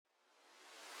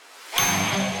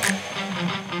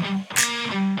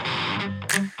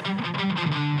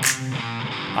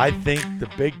I think the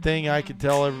big thing I could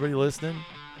tell everybody listening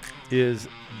is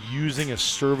using a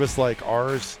service like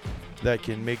ours that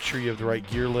can make sure you have the right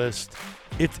gear list.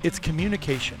 It's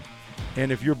communication.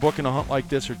 And if you're booking a hunt like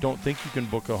this or don't think you can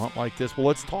book a hunt like this, well,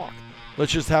 let's talk.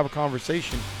 Let's just have a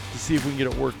conversation to see if we can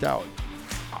get it worked out.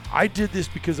 I did this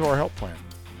because of our health plan.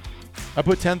 I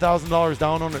put $10,000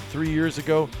 down on it 3 years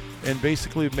ago and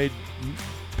basically made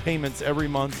payments every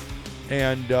month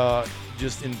and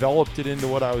just enveloped it into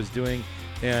what I was doing,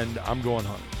 and I'm going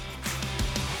hunting.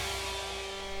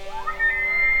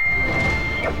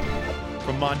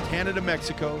 From Montana to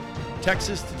Mexico,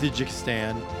 Texas to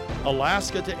Tajikistan,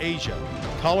 Alaska to Asia,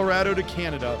 Colorado to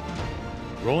Canada,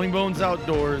 Rolling Bones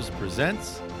Outdoors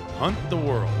presents Hunt the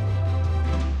World.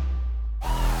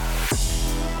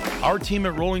 Our team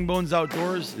at Rolling Bones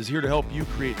Outdoors is here to help you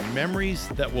create memories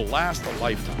that will last a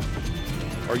lifetime.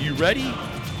 Are you ready?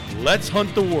 Let's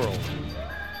hunt the world.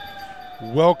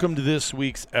 Welcome to this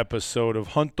week's episode of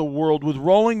Hunt the World with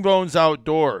Rolling Bones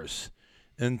Outdoors.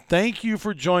 And thank you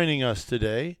for joining us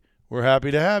today. We're happy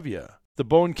to have you. The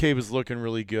Bone Cave is looking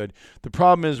really good. The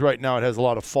problem is right now it has a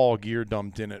lot of fall gear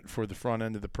dumped in it for the front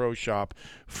end of the pro shop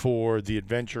for the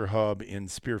Adventure Hub in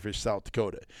Spearfish, South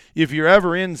Dakota. If you're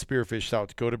ever in Spearfish, South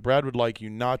Dakota, Brad would like you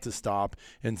not to stop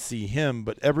and see him,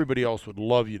 but everybody else would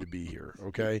love you to be here,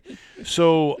 okay?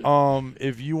 So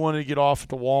if you want to get off at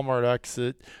the Walmart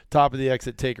exit, top of the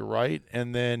exit, take a right,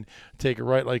 and then take a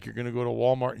right like you're going to go to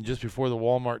Walmart, and just before the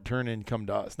Walmart turn in, come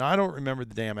to us. Now, I don't remember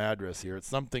the damn address here. It's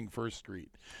something First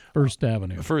Street. First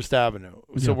Avenue. First Avenue.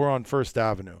 So we're on First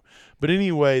Avenue. But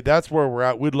anyway, that's where we're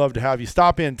at. We'd love to have you.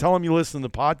 Stop in. Tell them you listen to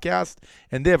the podcast,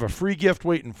 and they have a free gift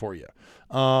waiting for you.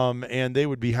 And they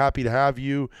would be happy to have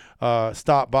you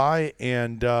stop by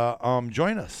and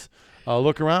join us.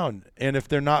 Look around. And if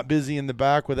they're not busy in the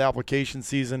back with application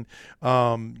season,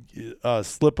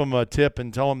 slip them a tip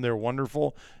and tell them they're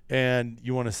wonderful. And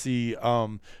you want to see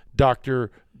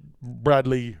Dr.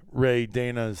 Bradley Ray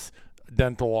Dana's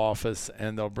dental office,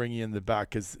 and they'll bring you in the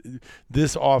back because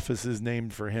this office is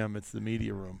named for him. It's the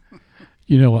media room.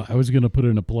 You know, I was going to put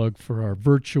in a plug for our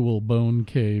virtual Bone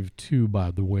Cave too,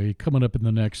 by the way, coming up in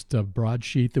the next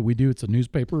broadsheet that we do. It's a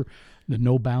newspaper, the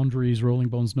No Boundaries, Rolling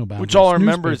Bones No Boundaries. Which all our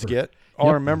members get.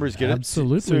 Our members get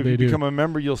absolutely, it. So if you become a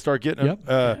member, you'll start getting it.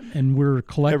 And we're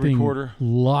collecting every quarter.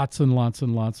 Lots and lots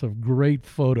and lots of great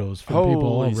photos from people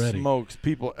already. Holy smokes,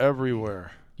 people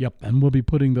everywhere. Yep, and we'll be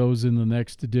putting those in the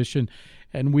next edition.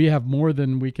 And we have more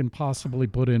than we can possibly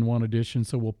put in one edition,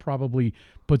 so we'll probably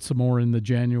put some more in the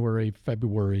January,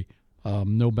 February,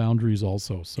 No Boundaries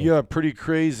also. So yeah, pretty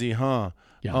crazy, huh?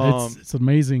 Yeah, it's an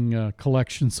amazing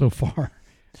collection so far.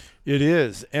 It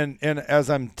is. And as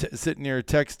I'm sitting here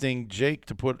texting Jake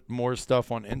to put more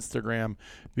stuff on Instagram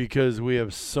because we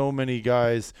have so many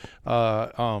guys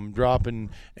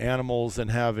dropping animals and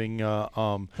having a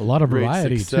lot of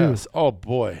variety success. too. Oh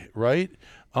boy, right?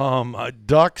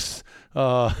 Ducks,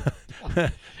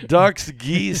 ducks,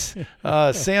 geese,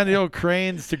 sandhill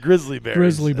cranes to grizzly bears.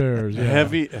 Grizzly bears, yeah.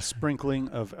 A sprinkling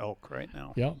of elk right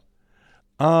now. Yep.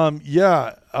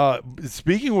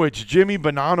 Speaking of which, Jimmy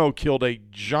Bonanno killed a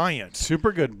giant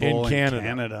super good bull in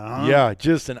Canada. Huh? Yeah,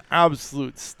 just an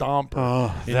absolute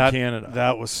stomper in Canada.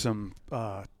 That was some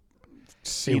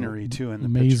scenery too in the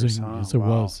amazing pictures. Huh? As it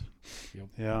was. Yep.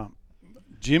 Yeah.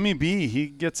 Jimmy B, he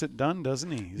gets it done,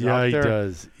 doesn't he? He's yeah, out there he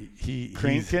does. He's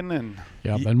cranking and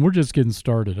and we're just getting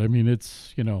started. I mean,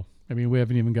 we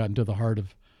haven't even gotten to the heart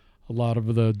of a lot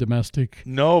of the domestic.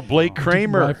 No, Blake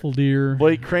Kramer, rifle deer.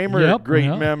 Blake Kramer, great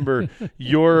member.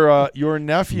 Your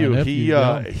nephew,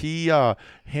 he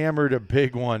hammered a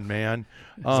big one, man.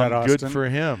 Is that Austin? Good for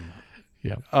him.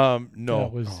 Yeah. No.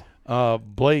 That was,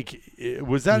 Blake,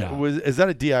 is that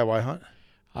a DIY hunt?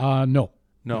 No.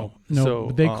 So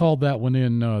but they called that one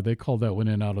in. They called that one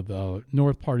in out of the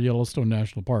north part of Yellowstone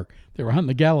National Park. They were hunting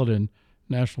the Gallatin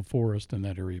National Forest in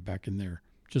that area back in there,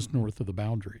 just north of the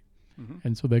boundary. Mm-hmm.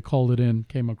 And so they called it in,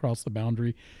 came across the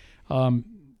boundary.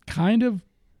 Kind of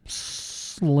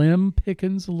slim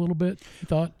pickings a little bit, you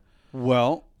thought?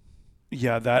 Well,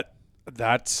 yeah, that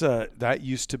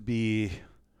used to be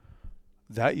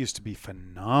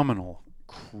phenomenal,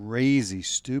 crazy,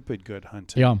 stupid good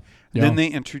hunting. Yeah. Then they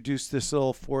introduced this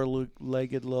little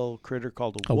four-legged little critter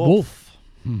called a wolf.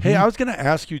 Mm-hmm. Hey, I was going to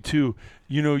ask you too.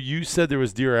 You know, you said there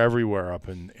was deer everywhere up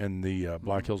in the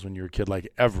Black Hills when you were a kid,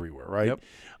 like everywhere, right? Yep.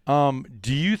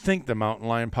 Do you think the mountain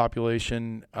lion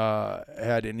population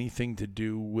had anything to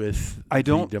do with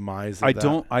the demise of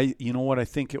that? You know what I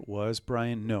think it was,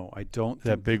 Brian? No, I don't.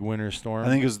 That big winter storm? I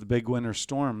think it was the big winter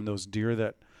storm, those deer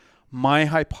that – my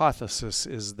hypothesis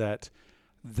is that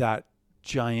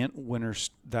giant winter,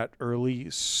 that early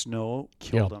snow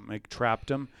killed them. It trapped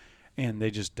them, and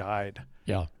they just died.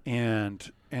 Yeah.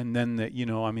 And then there's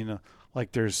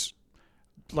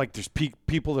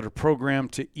people that are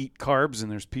programmed to eat carbs,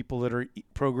 and there's people that are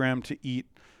programmed to eat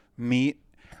meat.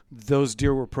 Those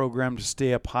deer were programmed to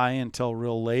stay up high until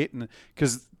real late, and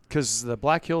because the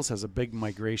Black Hills has a big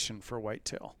migration for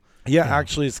whitetail. Yeah,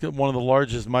 actually, it's one of the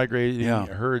largest migrating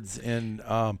herds in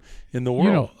the world.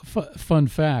 You know, fun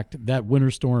fact, that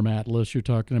winter storm atlas you're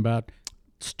talking about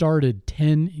started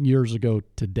 10 years ago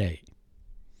today.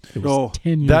 It was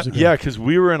 10 years ago. Yeah, because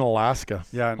we were in Alaska.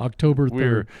 Yeah, October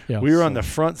 3rd. We were on the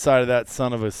front side of that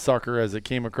son of a sucker as it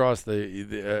came across.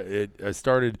 It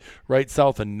started right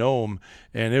south of Nome,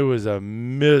 and it was a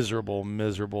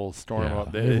miserable storm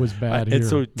out there. It was bad here. And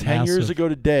so 10 years ago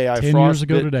today, I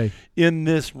frostbit in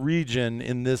this region,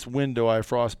 in this window, I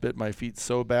frostbit my feet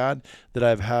so bad that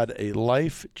I've had a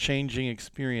life-changing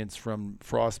experience from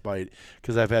frostbite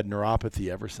because I've had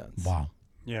neuropathy ever since. Wow.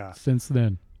 Yeah. Since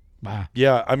then. Wow.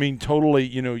 Yeah, I mean, totally,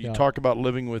 you talk about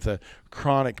living with a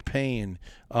chronic pain.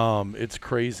 It's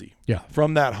crazy. Yeah.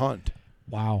 From that hunt.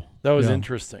 Wow. That was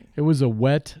interesting. It was a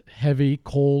wet, heavy,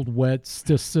 cold, wet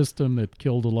system that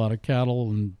killed a lot of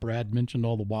cattle, and Brad mentioned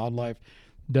all the wildlife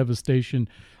devastation,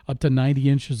 up to 90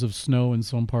 inches of snow in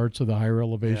some parts of the higher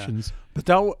elevations. Yeah. But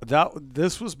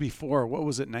this was before, what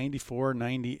was it, 94,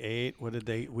 98? What did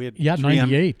we had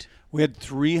 98. We had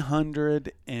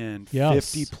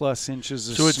 350 plus inches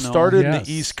of snow. So it started in the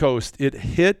East Coast. It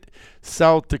hit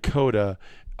South Dakota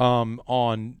on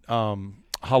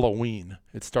Halloween.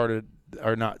 It started,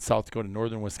 or not South Dakota,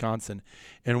 northern Wisconsin.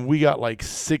 And we got like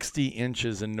 60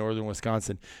 inches in northern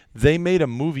Wisconsin. They made a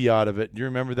movie out of it. Do you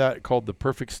remember that? Called The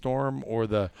Perfect Storm or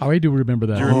the... I do remember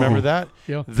that. Do you remember that?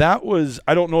 Yeah. That was,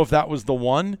 I don't know if that was the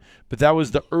one, but that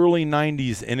was the early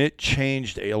 90s, and it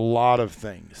changed a lot of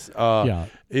things.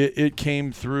 It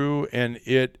came through, and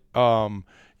it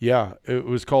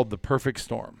was called The Perfect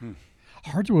Storm.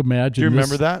 Hard to imagine. Do you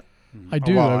remember that? I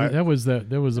do. That was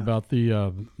about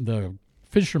the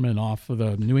fishermen off of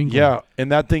the New England. Yeah,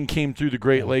 and that thing came through the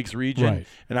Great Lakes region, right.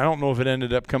 And I don't know if it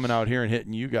ended up coming out here and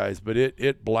hitting you guys, but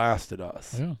it blasted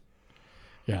us.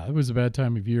 Yeah, it was a bad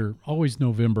time of year. Always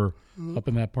November up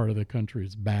in that part of the country.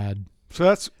 It's bad. So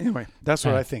that's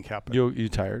what I think happened. You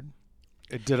tired?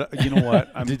 You know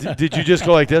what? Did you just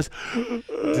go like this?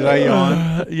 Did I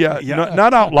yawn? Yeah.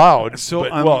 Not out loud. So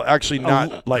actually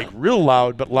not like real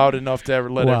loud, but loud enough to let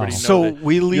everybody know. So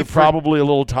we leave. You're probably a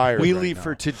little tired. We leave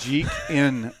for Tajik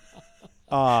in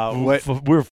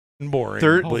we're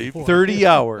boring. 30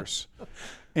 hours,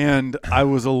 and I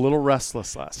was a little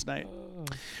restless last night.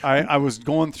 I was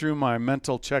going through my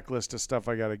mental checklist of stuff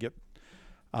I got to get.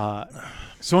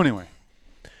 So anyway.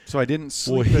 So I didn't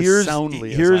sleep as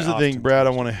soundly. Here's the thing, Brad.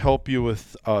 I want to help you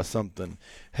with something.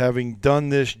 Having done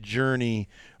this journey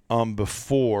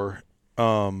before,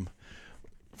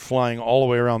 flying all the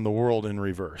way around the world in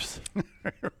reverse.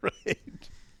 Right.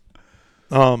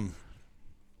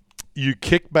 You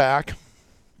kick back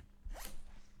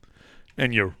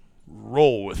and you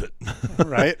roll with it.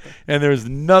 Right. And there's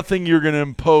nothing you're going to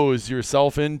impose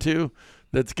yourself into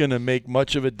that's going to make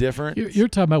much of a difference. You're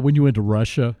talking about when you went to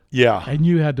Russia. Yeah. And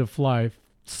you had to fly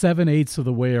 7/8 of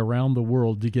the way around the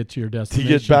world to get to your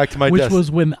destination. To get back to my destination. Which was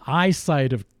when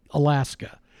eyesight of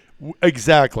Alaska.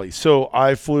 Exactly. So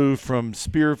I flew from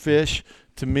Spearfish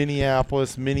to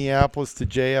Minneapolis, Minneapolis to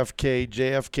JFK,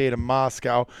 JFK to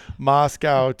Moscow,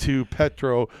 Moscow to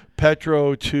Petro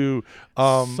to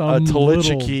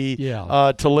Talichiki,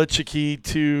 Talichiki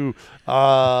to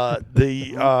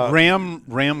the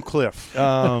Ram Cliff.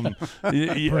 No,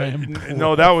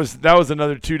 that was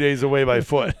another 2 days away by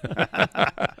foot.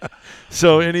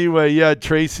 So anyway,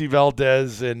 Tracy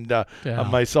Valdez and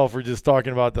myself were just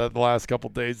talking about that the last couple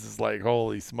of days. It's like,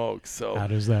 holy smokes. So how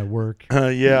does that work?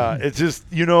 It's just,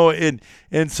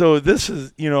 and so this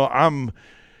is,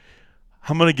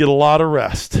 I'm going to get a lot of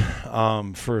rest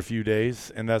for a few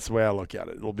days, and that's the way I look at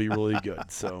it. It'll be really good.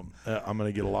 So I'm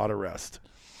going to get a lot of rest.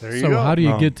 There you go. So how do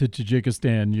you get to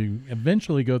Tajikistan? You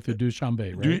eventually go through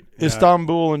Dushanbe, right?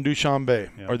 Istanbul and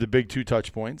Dushanbe are the big two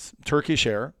touch points. Turkish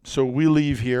Air. So we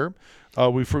leave here.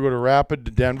 We go to Rapid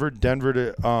to Denver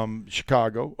to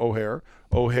Chicago, O'Hare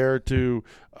to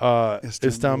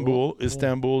Istanbul to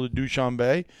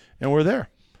Dushanbe, and we're there.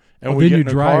 And we get in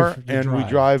a car and we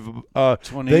drive.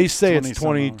 They say it's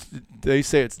 20. They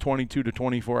say it's 22 to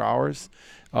 24 hours.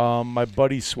 My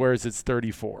buddy swears it's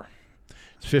 34.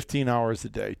 It's 15 hours a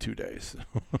day, 2 days.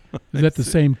 Is that the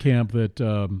same camp that?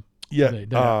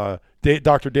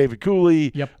 Dr. David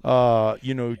Cooley. Yep.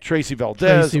 Tracy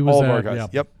Valdez. Tracy was all of our guys.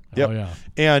 Yep. Yep. Oh, yeah.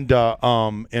 And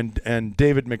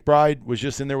David McBride was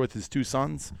just in there with his 2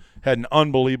 sons. Had an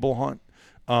unbelievable hunt.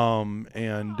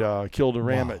 And killed a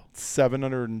ram at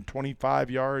 725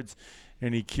 yards,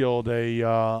 and he killed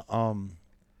a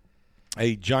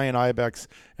giant ibex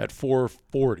at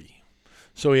 440.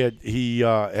 So he had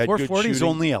 440 good shooting. is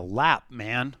only a lap,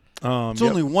 man. It's Yep.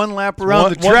 only one lap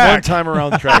around the track. One time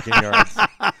around the tracking yards.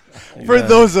 For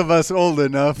those of us old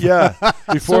enough. Yeah.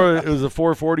 Before it was a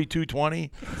 440,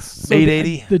 220, So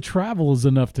 880. The travel is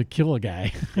enough to kill a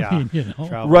guy. Yeah. I mean, you know,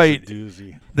 Travel's Right. a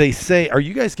doozy. They say, are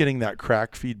you guys getting that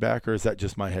crack feedback, or is that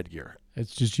just my headgear?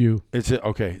 it's just you. It's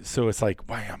okay. So it's like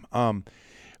wham.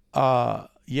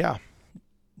 Yeah.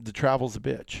 The travel's a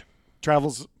bitch.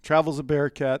 Travel's a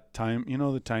bearcat. Time,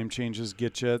 the time changes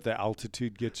get you. The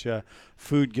altitude gets you.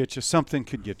 Food gets you. Something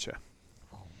could get you.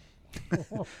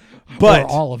 Or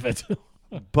all of it.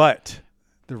 But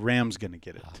the ram's gonna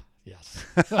get it. Yes.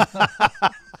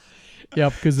 Yeah,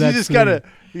 because You that's just gotta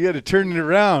turn it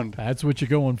around. That's what you're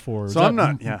going for. So I'm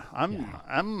not. Yeah,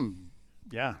 I'm.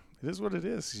 Yeah, it is what it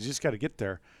is. You just got to get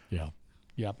there. Yeah.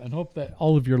 Yeah, and hope that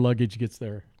all of your luggage gets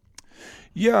there.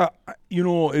 Yeah,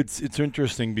 it's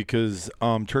interesting because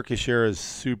Turkish Air is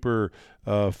super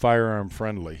firearm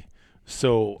friendly.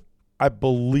 So I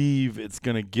believe it's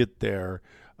going to get there.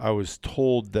 I was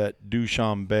told that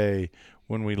Dushanbe,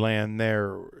 when we land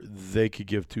there, they could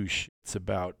give 2 shits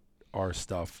about our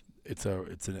stuff. It's a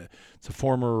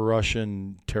former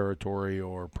Russian territory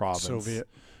or province. Soviet.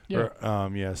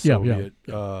 Yeah. Soviet.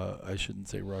 Yeah. I shouldn't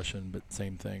say Russian, but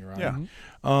same thing, right? Yeah.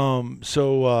 And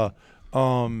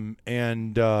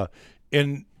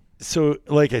so,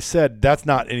 like I said, that's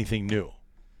not anything new.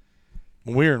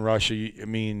 When we were in Russia, I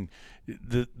mean,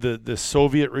 the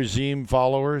Soviet regime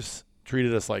followers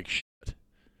treated us like shit.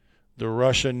 The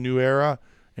Russian New Era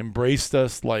embraced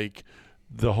us like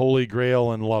the Holy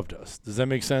Grail and loved us. Does that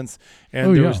make sense?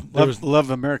 And there was love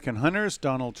American hunters,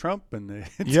 Donald Trump, and they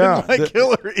yeah, didn't like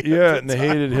Hillary. Yeah, and they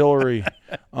hated Hillary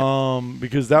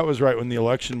because that was right when the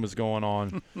election was going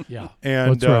on. Yeah.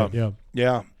 And That's right.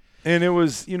 yeah, and it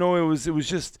was it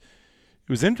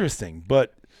was interesting,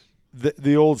 but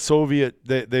the old Soviet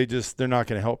they're not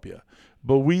going to help you.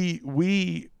 But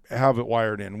we have it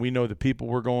wired in. We know the people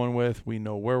we're going with. We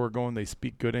know where we're going. They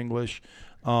speak good English.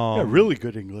 Really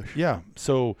good English. Yeah,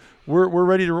 so we're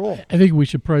ready to roll. I think we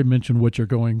should probably mention what you're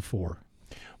going for.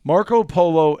 Marco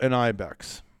Polo and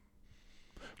Ibex.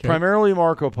 Okay. Primarily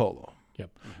Marco Polo. Yep.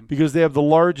 Because they have the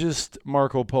largest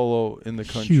Marco Polo in the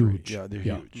country. Huge. Yeah, they're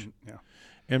Yeah. huge. Yeah.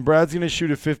 And Brad's going to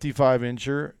shoot a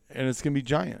 55-incher, and it's going to be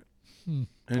giant. Hmm.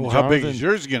 And Well, how big is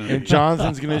yours going to be? And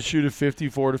Jonathan's going to shoot a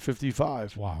 54 to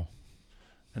 55. Wow.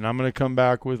 And I'm going to come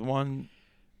back with one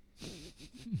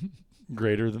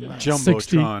greater than that.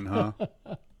 Jumbotron,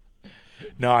 huh?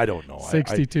 No, I don't know.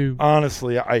 62.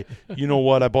 Honestly, you know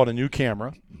what? I bought a new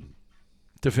camera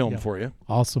to film for you.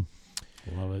 Awesome.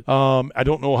 Love it. I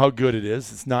don't know how good it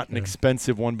is. It's not an Okay.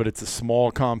 expensive one, but it's a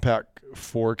small, compact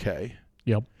 4K.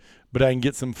 Yep. But I can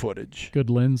get some footage. Good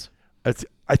lens.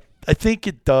 I think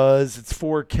it does. It's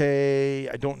 4K.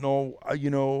 I don't know.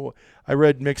 I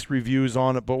read mixed reviews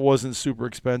on it, but it wasn't super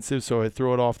expensive, so I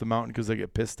throw it off the mountain because I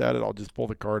get pissed at it. I'll just pull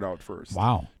the card out first.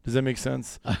 Wow. Does that make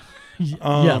sense?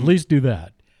 Yeah, at least do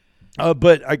that.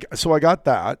 But I got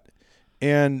that,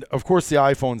 and of course the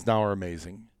iPhones now are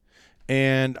amazing,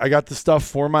 and I got the stuff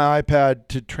for my iPad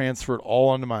to transfer it all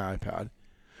onto my iPad.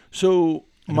 So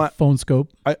And a phone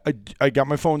scope. I got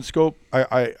my phone scope.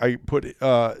 I put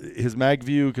his mag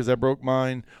view because I broke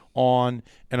mine on,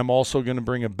 and I'm also going to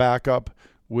bring a backup,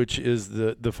 which is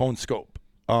the phone scope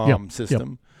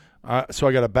system. So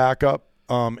I got a backup,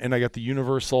 and I got the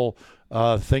universal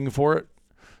thing for it.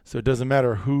 So it doesn't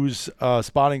matter whose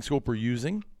spotting scope we're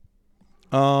using.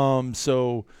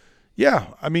 So yeah,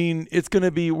 I mean, we're going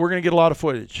to get a lot of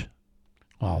footage.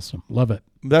 Awesome. Love it.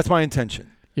 That's my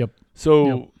intention. Yep.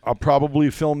 So I'll probably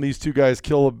film these 2 guys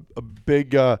kill a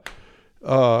big.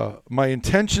 My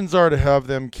intentions are to have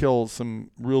them kill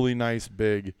some really nice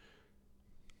big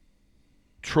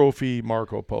trophy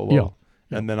Marco Polo,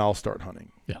 and then I'll start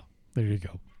hunting. Yeah. There you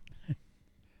go.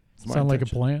 My Sound like a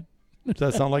intention. plan? Does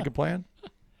that sound like a plan?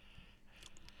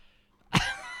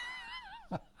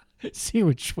 See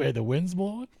which way the wind's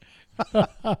blowing?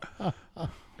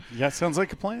 Yeah, sounds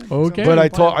like a plan. Okay. But I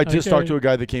just talked Okay. to a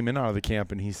guy that came in out of the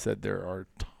camp, and he said there are a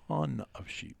ton of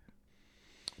sheep.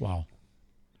 Wow.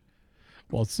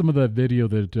 Well, some of that video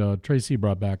that Tracy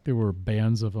brought back, there were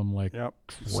bands of them like Yep.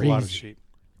 It's a crazy. lot of sheep.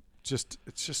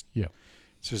 It's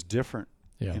just different.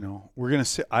 Yeah. We're gonna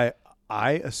see. I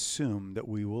assume that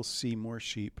we will see more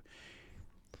sheep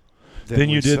than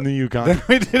you did in the Yukon. Than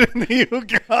we did in the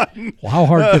Yukon. Well, how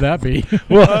hard could that be?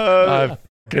 I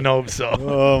fucking hope so.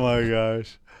 Oh my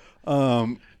gosh.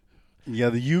 Yeah,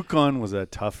 the Yukon was a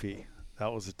toughie.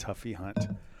 That was a toughie hunt.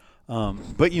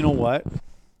 But you know what?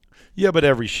 Yeah, but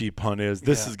every sheep hunt is.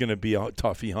 This Yeah. is going to be a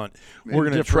toughie hunt. And We're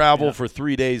going to different, travel yeah. for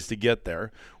 3 days to get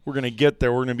there. We're going to get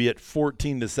there. We're going to be at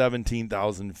 14 to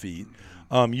 17,000 feet.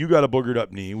 You got a boogered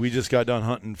up knee. We just got done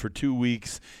hunting for 2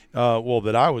 weeks.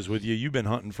 That I was with you. You've been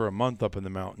hunting for a month up in the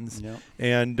mountains. Yep.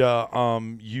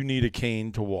 And you need a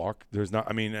cane to walk. And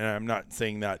I'm not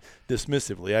saying that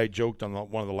dismissively. I joked on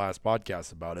one of the last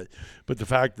podcasts about it. But the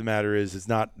fact of the matter is it's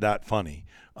not that funny.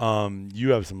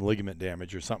 You have some ligament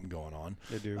damage or something going on.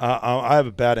 I do. I have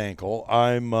a bad ankle.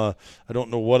 I don't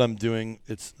know what I'm doing.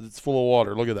 It's full of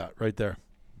water. Look at that right there.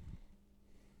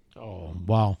 Oh,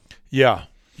 wow. Yeah.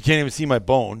 You can't even see my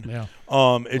bone. Yeah.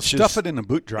 It's Stuff just, it in a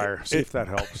boot dryer. See if that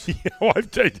helps.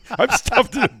 I've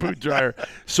stuffed it in a boot dryer.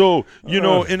 So,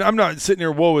 and I'm not sitting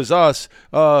here, woe is us.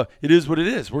 It is what it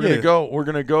is. We're going to go. We're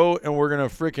going to go, and we're going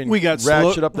to freaking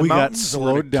ratchet up the mountains. We got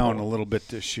slowed down a little bit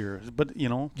this year. But, You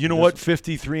know what?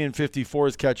 53 and 54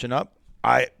 is catching up.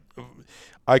 I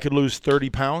could lose 30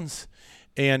 pounds,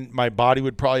 and my body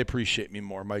would probably appreciate me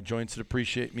more. My joints would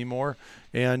appreciate me more.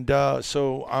 And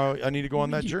so I need to go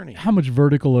on that journey. How much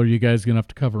vertical are you guys going to have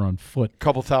to cover on foot?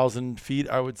 Couple thousand feet,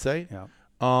 I would say. Yeah.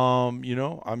 I'm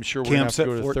sure we're going to have to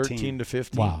go to 14. 13 to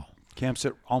 15. Wow. Camps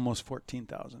at almost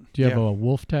 14,000. Do you have Yeah. a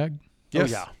wolf tag? Yes.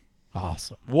 Oh, yeah.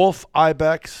 Awesome. Wolf,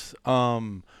 ibex.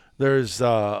 There's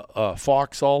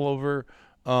fox all over.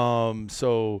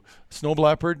 So snow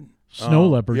leopard. Snow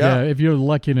leopard, yeah, if you're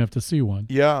lucky enough to see one.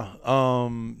 Yeah.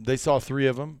 They saw 3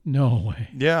 of them. No way.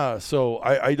 Yeah. So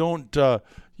I don't, I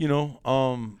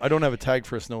don't have a tag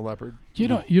for a snow leopard. You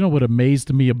know what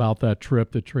amazed me about that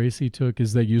trip that Tracy took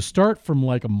is that you start from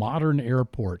like a modern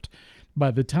airport.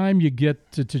 By the time you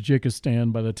get to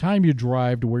Tajikistan, by the time you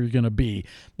drive to where you're going to be,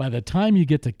 by the time you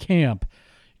get to camp,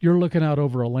 you're looking out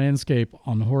over a landscape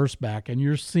on horseback and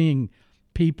you're seeing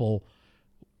people,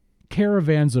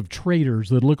 caravans of traders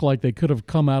that look like they could have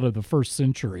come out of the first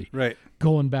century, Right.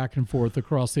 going back and forth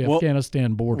across the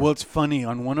Afghanistan border. Well, it's funny.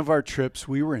 On one of our trips,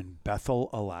 we were in Bethel,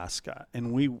 Alaska,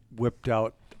 and we whipped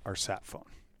out our sat phone.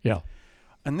 Yeah.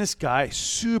 And this guy,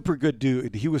 super good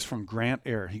dude, he was from Grant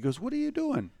Air. He goes, "What are you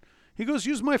doing?" He goes,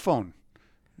 "Use my phone."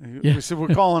 Yeah. We said, "We're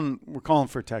calling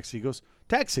for a taxi." He goes,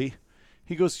 "Taxi?"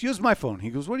 He goes, "Use my phone." He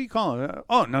goes, "What are you calling?"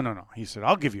 "Oh, no." He said,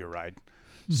 "I'll give you a ride."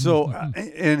 So,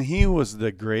 and he was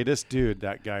the greatest dude,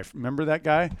 that guy. Remember that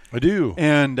guy? I do.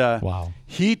 And Wow.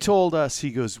 he told us,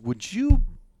 he goes, "Would you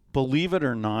believe it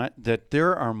or not that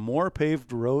there are more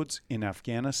paved roads in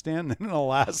Afghanistan than in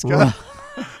Alaska?"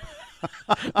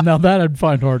 Now that I'd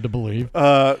find hard to believe.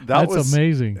 That's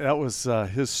amazing. That was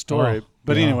his story.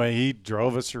 But yeah. anyway, he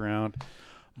drove us around.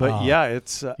 But yeah,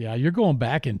 it's yeah, you're going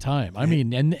back in time. I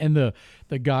mean, and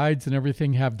the guides and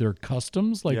everything have their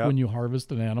customs. Like when you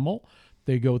harvest an animal,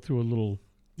 they go through a little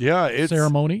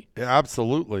ceremony.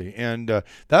 Absolutely. And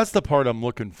that's the part I'm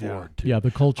looking forward to. Yeah, the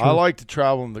culture. I like to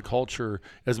travel in the culture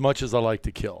as much as I like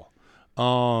to kill.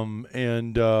 For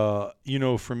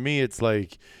me, it's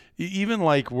like, even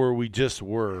like where we just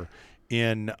were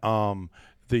in the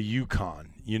Yukon,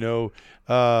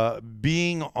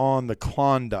 being on the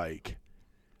Klondike,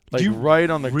 like right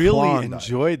on the really Klondike.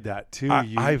 enjoyed that too.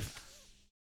 I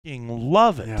fucking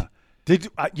love it. Yeah. Did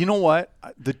you know what?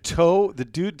 The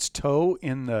dude's toe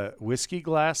in the whiskey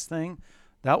glass thing,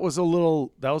 that was a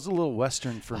little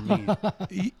Western for me.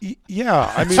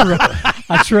 Yeah, I mean,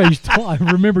 that's right. I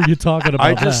remember you talking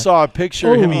about that. I just saw a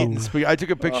picture of him eating spaghetti. I took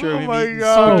a picture of him eating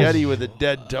spaghetti with a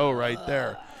dead toe right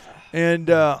there. And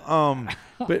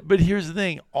but here's the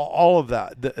thing: all of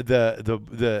that,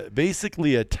 the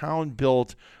basically a town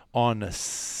built on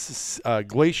a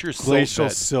glacial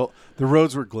silt. The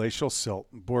roads were glacial silt,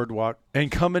 boardwalk.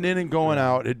 And coming in and going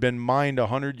out had been mined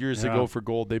 100 years ago for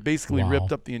gold. They basically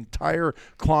ripped up the entire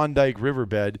Klondike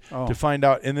riverbed to find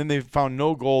out, and then they found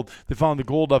no gold. They found the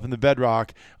gold up in the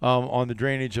bedrock on the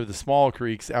drainage of the small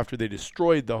creeks after they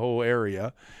destroyed the whole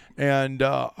area. And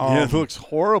it looks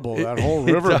horrible, that whole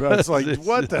riverbed. It's like,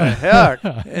 what the heck?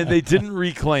 And they didn't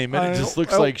reclaim it. It just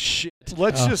looks like shit.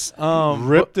 Let's just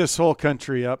rip this whole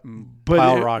country up and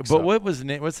pile rocks But up. what's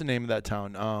the name of that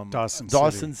town?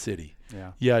 Dawson City.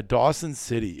 Yeah, Dawson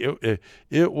City.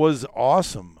 It was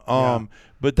awesome.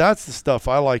 But that's the stuff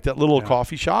I like. That little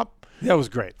coffee shop. That was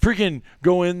great. Freaking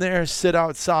go in there, sit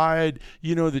outside,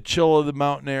 the chill of the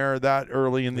mountain air that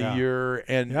early in the year,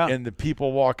 and the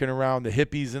people walking around, the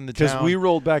hippies in the town. Because we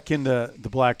rolled back into the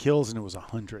Black Hills and it was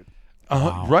 100.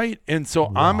 Wow. Right. And so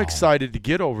I'm Wow. excited to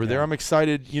get over there. I'm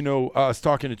excited, I was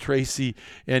talking to Tracy,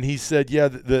 and he said, yeah,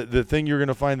 the thing you're going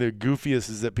to find the goofiest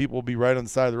is that people will be right on the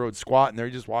side of the road squatting. They're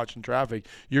just watching traffic.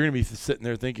 You're going to be sitting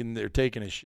there thinking they're taking a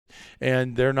shit.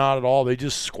 And they're not at all. They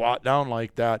just squat down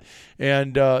like that.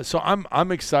 And so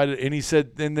I'm excited. And he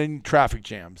said, and then traffic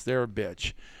jams. They're a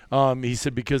bitch. He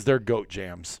said because they're goat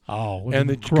jams. Oh, And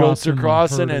the goats are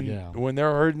crossing, and when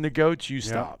they're herding the goats, you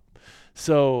stop.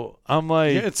 So I'm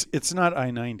like, yeah, it's not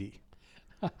I-90.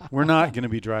 We're not going to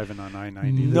be driving on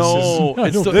I-90. no,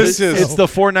 it's the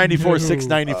 494,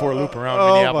 694 loop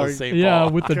around Minneapolis, St. Paul. Yeah,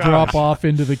 with the drop off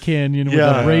into the canyon with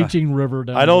the raging river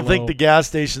down I don't below. think the gas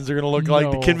stations are going to look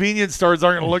like the convenience stores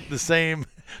aren't going to look the same.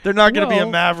 They're not going to be a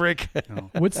Maverick.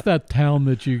 What's that town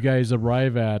that you guys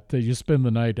arrive at that you spend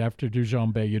the night after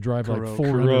Dujambé? You drive like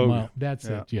 400 miles. That's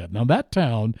it. Yeah. Now that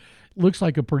town looks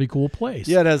like a pretty cool place.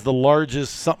 Yeah, it has the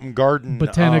largest something garden.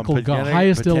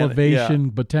 Highest elevation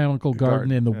botanical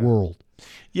garden in the world.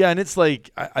 Yeah, and it's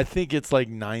like, I think it's like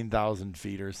 9,000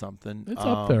 feet or something. It's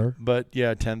up there. But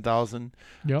yeah, 10,000.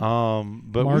 Yep.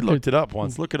 But we looked it up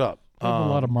once. Look it up. They have a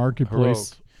lot of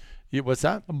marketplace. Yeah, what's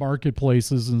that?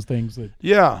 Marketplaces and things that.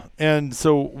 Yeah, and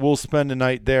so we'll spend the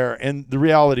night there. And the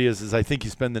reality is I think you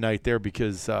spend the night there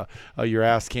because your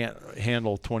ass can't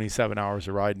handle 27 hours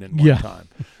of riding in one time.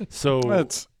 So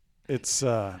it's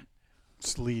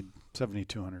lead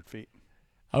 7,200 feet.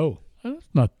 Oh, that's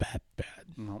not that bad.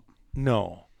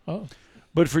 No. Oh.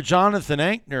 But for Jonathan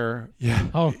Ankner,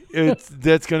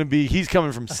 that's going to be, he's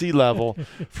coming from sea level.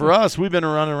 For us, we've been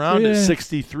running around at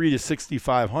 63 to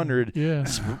 6,500. Yeah.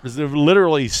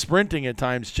 Literally sprinting at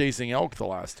times, chasing elk the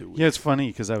last 2 weeks. Yeah, it's funny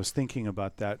because I was thinking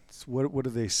about that. What do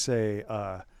they say?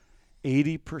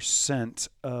 80%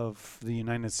 of the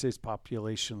United States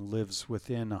population lives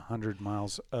within 100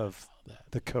 miles of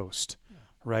the coast,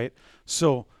 right?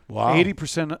 So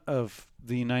 80% of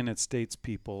the United States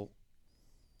people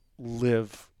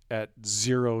live at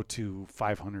 0 to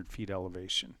 500 feet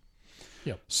elevation.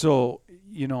 Yep. So,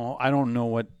 I don't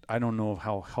know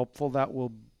how helpful that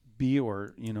will be,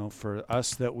 or, for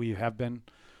us that we have been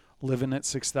living at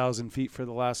 6,000 feet for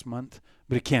the last month,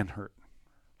 but it can't hurt.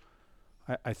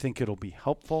 I think it'll be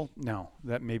helpful. Now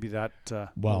that maybe that.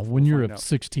 When you're at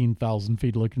 16,000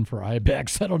 feet looking for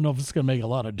ibex, I don't know if it's going to make a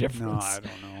lot of difference. No, I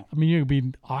don't know. I mean, you'd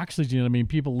be oxygen. I mean,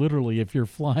 people literally, if you're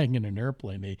flying in an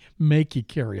airplane, they make you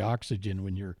carry oxygen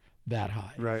when you're that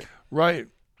high. Right. Right.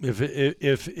 If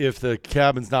the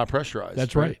cabin's not pressurized.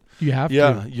 That's right. You have to.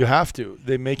 Yeah, you have to.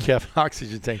 They make you have an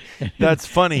oxygen tank. That's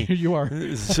funny. You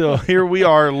are. So here we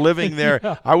are living there.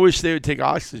 Yeah. I wish they would take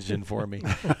oxygen for me.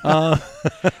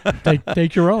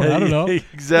 Take your own. I don't know.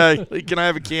 Exactly. Can I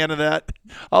have a can of that?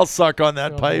 I'll suck on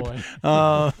that pipe.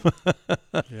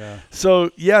 Yeah.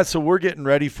 So we're getting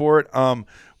ready for it.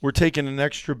 We're taking an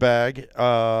extra bag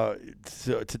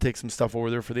to take some stuff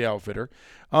over there for the outfitter.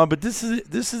 But this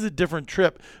is a different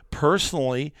trip.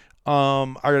 Personally,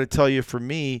 I got to tell you, for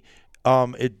me,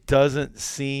 it doesn't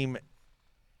seem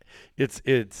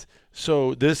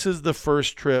so this is the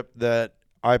first trip that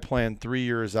I planned 3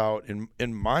 years out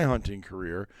in my hunting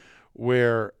career,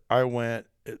 where I went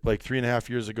like 3.5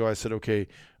 years ago. I said, okay,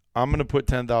 I'm going to put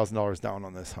 $10,000 down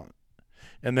on this hunt,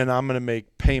 and then I'm going to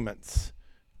make payments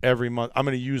every month. I'm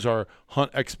going to use our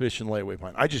hunt expedition layaway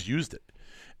plan. I just used it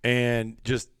and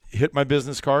just hit my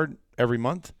business card every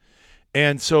month.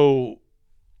 And so,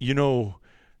 I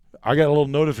got a little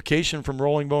notification from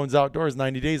Rolling Bones Outdoors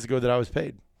 90 days ago that I was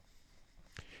paid.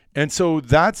 And so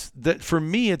that for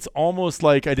me, it's almost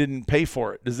like I didn't pay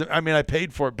for it. I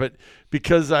paid for it, but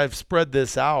because I've spread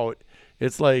this out,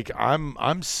 it's like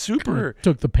I'm super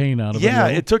took the pain out of it. Yeah,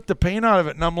 it took the pain out of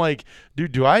it, and I'm like,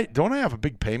 dude, don't I have a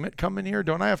big payment coming here?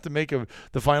 Don't I have to make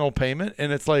the final payment?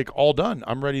 And it's like all done.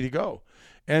 I'm ready to go.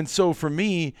 And so for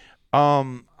me,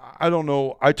 I don't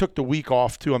know. I took the week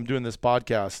off too. I'm doing this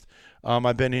podcast.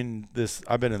 I've been in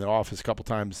the office a couple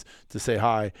times to say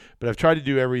hi, but I've tried to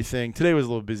do everything. Today was a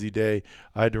little busy day.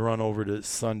 I had to run over to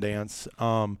Sundance.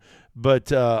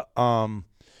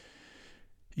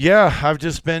 Yeah, I've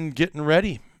just been getting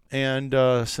ready, and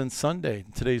since Sunday.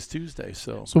 Today's Tuesday.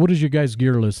 So what does your guys'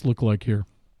 gear list look like here?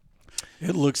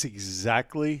 It looks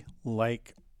exactly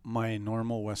like my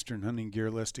normal Western hunting gear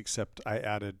list, except I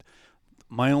added.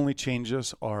 My only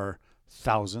changes are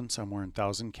 1000s. I'm wearing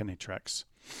 1000 Kenny Treks,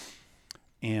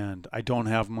 and I don't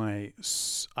have my.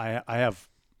 I have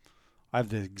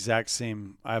the exact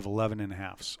same. I have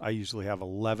 11.5s. I usually have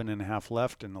 11.5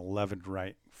 left and 11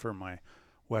 right for my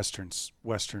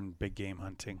Western big game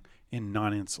hunting in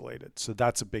non-insulated. So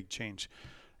that's a big change.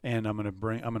 And I'm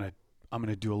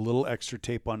gonna do a little extra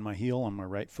tape on my heel on my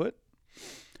right foot,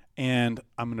 and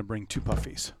I'm gonna bring 2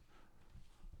 puffies.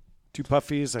 2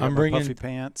 puffies. I got I'm my bringing puffy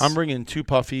pants. I'm bringing 2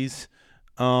 puffies.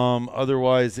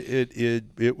 Otherwise,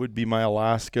 it would be my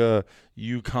Alaska,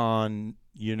 Yukon,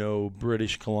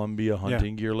 British Columbia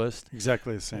hunting gear list.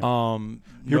 Exactly the same.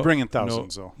 You're bringing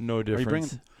thousands, though. No difference. Are you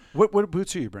bringing, what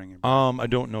boots are you bringing? I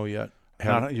don't know yet.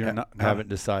 Haven't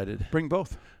decided. Bring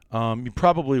both. You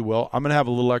probably will. I'm gonna have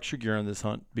a little extra gear on this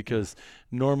hunt because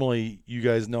normally you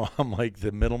guys know I'm like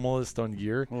the minimalist on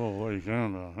gear. Oh, what are you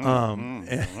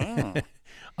doing?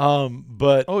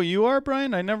 But you are,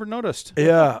 Brian? I never noticed.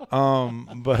 yeah.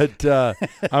 But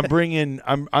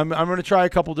I'm gonna try a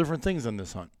couple different things on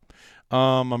this hunt.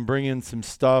 I'm bringing some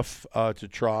stuff to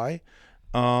try.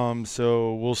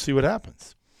 So we'll see what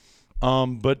happens.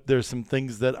 But there's some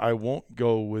things that I won't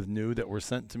go with new that were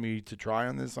sent to me to try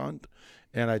on this hunt.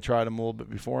 And I tried them a little bit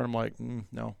before, and I'm like,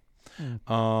 no.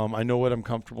 I know what I'm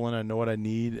comfortable in. I know what I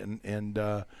need, and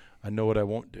I know what I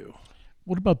won't do.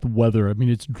 What about the weather? I mean,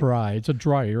 it's dry. It's a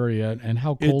dry area, and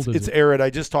how cold is it? It's arid. I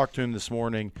just talked to him this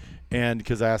morning, and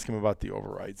because I asked him about the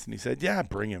overrides, and he said, yeah,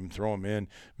 bring him, throw him in.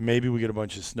 Maybe we get a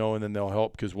bunch of snow, and then they'll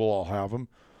help because we'll all have them.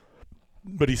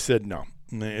 But he said, no,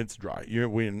 it's dry.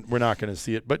 We're not going to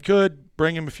see it. But could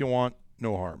bring him if you want.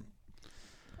 No harm.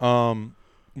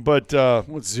 But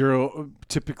what's 0?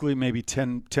 Typically, maybe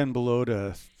 10 below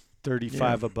to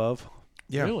 35 above.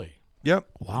 Yeah. Really? Yep.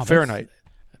 Wow. Fahrenheit.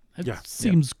 That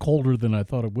seems colder than I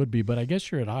thought it would be, but I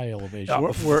guess you're at high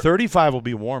elevation. 35 will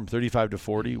be warm. 35 to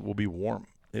 40 will be warm.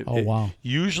 Wow.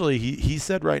 Usually, he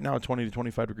said right now 20 to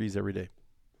 25 degrees every day.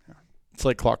 Yeah. It's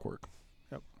like clockwork.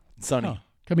 Yep. It's sunny. Huh.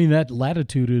 I mean, that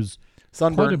latitude is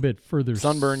quite a bit further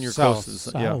Sunburn, you're south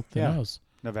closest. than us.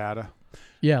 Nevada.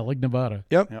 Yeah, like Nevada.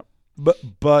 Yep.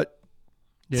 But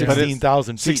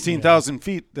 16,000 feet. 16,000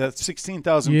 feet. That's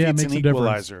 16,000 Yeah, feet's makes an a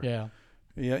equalizer. difference.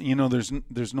 Yeah. Yeah,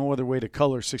 there's no other way to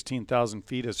color 16,000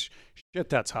 feet as shit.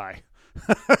 That's high.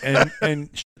 and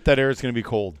that air is going to be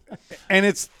cold. And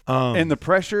it's and the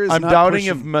pressure is. I'm not doubting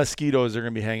pushing. if mosquitoes are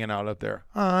going to be hanging out up there.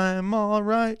 I'm all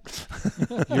right.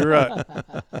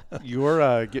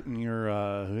 You're getting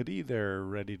your hoodie there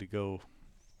ready to go.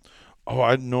 Oh,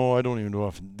 I don't even know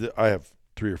if I have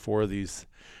 3 or 4 of these.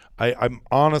 I'm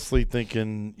honestly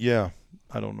thinking,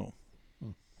 I don't know.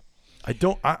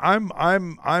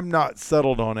 I'm not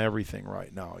settled on everything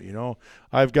right now.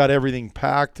 I've got everything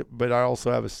packed, but I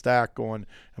also have a stack going.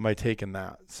 Am I taking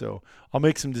that? So I'll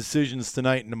make some decisions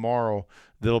tonight and tomorrow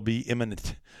that'll be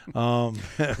imminent. By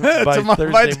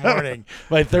Thursday morning.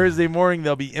 By Thursday morning,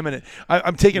 they'll be imminent.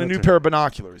 I'm taking a new pair of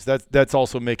binoculars. That's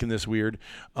also making this weird.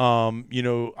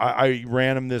 I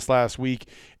ran them this last week,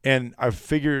 and I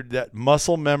figured that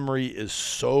muscle memory is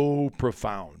so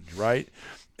profound, right?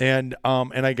 And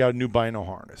I got a new bino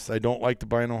harness. I don't like the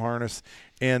bino harness,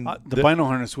 and the bino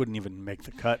harness wouldn't even make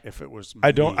the cut if it was.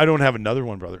 I don't have another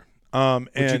one, brother. Would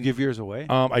you give yours away?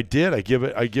 I did. I give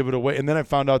it away, and then I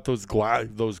found out those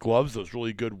gloves, those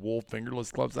really good wool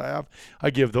fingerless gloves I have. I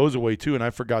give those away too, and I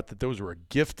forgot that those were a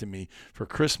gift to me for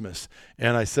Christmas.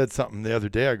 And I said something the other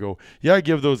day. I go, I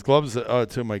give those gloves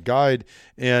to my guide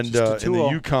and in the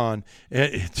Yukon,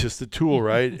 and it's just a tool,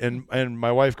 right? and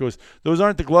my wife goes, those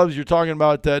aren't the gloves you're talking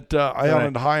about that I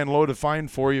had high and low to find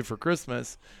for you for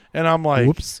Christmas. And I'm like,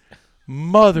 whoops.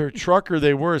 Mother trucker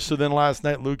they were. So then last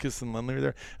night Lucas and Lindley were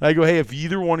there, and I go, hey, if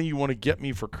either one of you want to get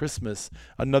me for Christmas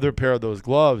another pair of those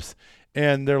gloves,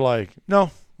 and they're like,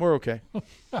 no, we're okay.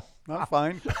 Not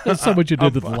fine. That's not what you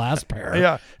did with the last pair.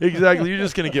 Yeah, exactly. You're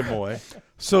just gonna give them away.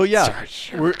 So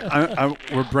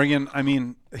we're bringing. I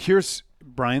mean, here's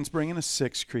Brian's bringing a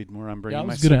 6 Creedmoor. I'm bringing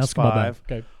my 6.5.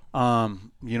 Okay.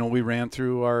 We ran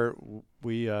through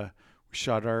we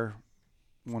shot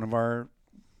one of our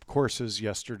courses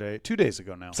yesterday, 2 days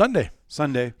ago now. Sunday.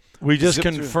 We just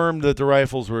confirmed that the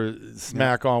rifles were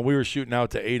smack on. We were shooting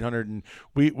out to 800, and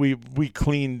we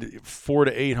cleaned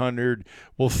 400 to 800,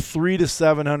 300 to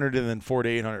 700, and then 400 to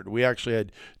 800. We actually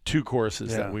had 2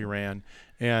 courses that we ran,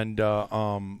 and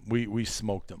we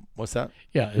smoked them. What's that?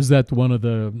 Yeah, is that one of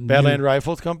the Badlands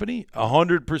Rifles Company?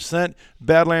 100%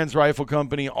 Badlands Rifle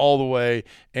Company all the way,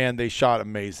 and they shot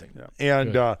amazing. Yeah.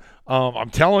 And I'm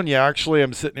telling you, actually,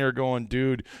 I'm sitting here going,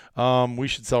 dude, we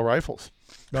should sell rifles.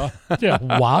 Yeah,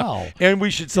 wow. And we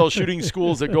should sell shooting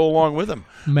schools that go along with them.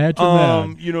 Imagine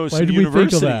that. Why some did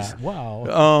universities. We think of that?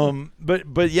 Wow.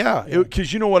 But yeah,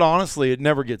 because you know what? Honestly, it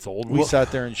never gets old. We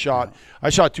sat there and shot. I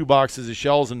shot 2 boxes of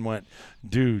shells and went,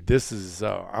 dude, this is.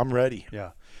 I'm ready.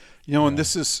 Yeah. And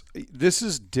this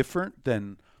is different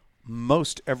than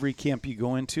most every camp you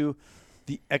go into.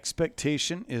 The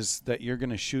expectation is that you're going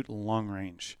to shoot long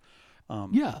range.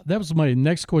 That was my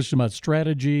next question about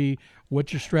strategy.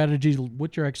 What's your strategy?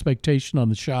 What's your expectation on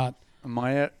the shot?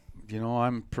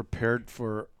 I'm prepared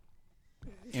for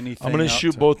anything. I'm going to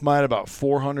shoot both mine about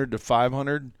 400 to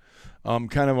 500,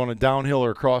 kind of on a downhill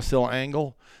or cross-hill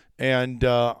angle. And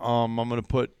I'm going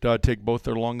to take both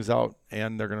their lungs out,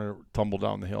 and they're going to tumble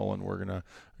down the hill, and we're going to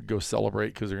go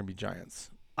celebrate because they're going to be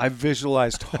giants. I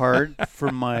visualized hard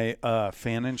for my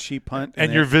fan and sheep hunt,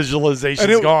 and your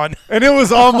visualization's gone. And it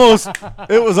was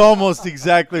almost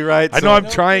exactly right. I know. I'm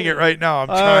trying it right now. I'm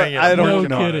trying it. I don't No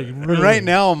know. kidding. Really? Right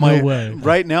now, way.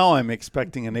 right now, I'm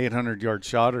expecting an 800-yard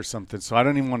shot or something. So I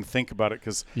don't even want to think about it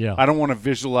because I don't want to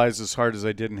visualize as hard as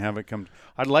I did and have it come.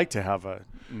 I'd like to have a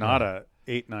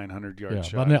 900 yard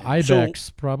shot. But an ibex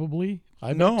probably.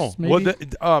 Ibex, no, maybe?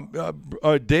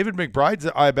 David McBride's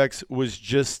ibex was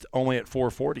just only at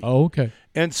 440. Oh, okay.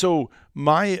 And so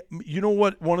you know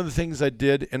what? One of the things I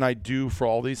did and I do for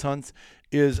all these hunts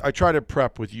is I try to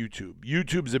prep with YouTube.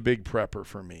 YouTube's a big prepper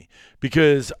for me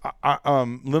because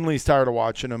Lindley's tired of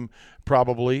watching them.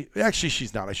 Probably. Actually,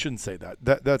 she's not. I shouldn't say that.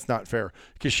 That's not fair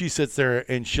because she sits there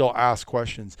and she'll ask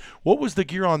questions. What was the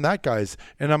gear on that, guys?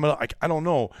 And I'm like, I don't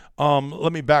know.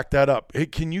 Let me back that up. Hey,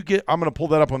 I'm going to pull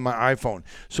that up on my iPhone.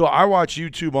 So I watch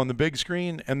YouTube on the big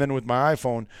screen and then with my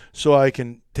iPhone so I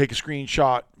can take a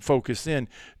screenshot, focus in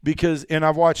and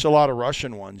I've watched a lot of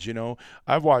Russian ones,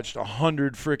 I've watched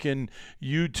 100 freaking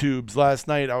YouTubes. Last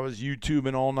night I was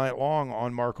YouTubing all night long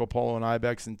on Marco Polo and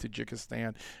ibex in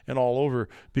Tajikistan and all over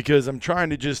because I'm trying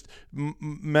to just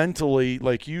mentally,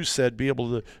 like you said, be able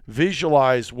to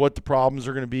visualize what the problems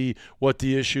are going to be, what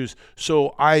the issues,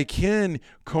 so I can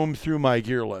comb through my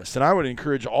gear list. And I would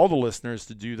encourage all the listeners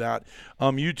to do that.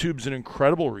 YouTube's an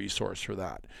incredible resource for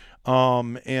that.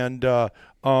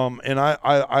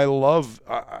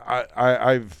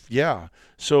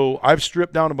 So I've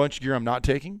stripped down a bunch of gear I'm not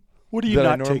taking. What are you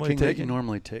not taking that you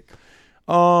normally take?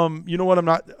 You know what?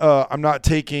 I'm not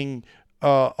taking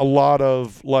a lot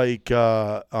of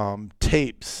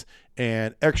tapes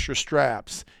and extra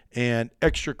straps and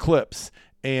extra clips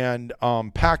and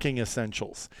packing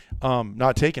essentials.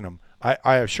 Not taking them.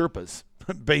 I have Sherpas,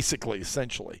 basically,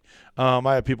 essentially.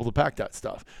 I have people to pack that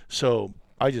stuff. So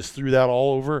I just threw that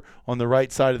all over on the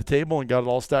right side of the table and got it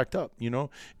all stacked up,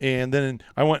 And then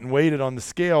I went and weighed it on the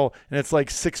scale, and it's like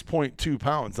 6.2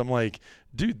 pounds. I'm like,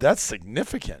 dude, that's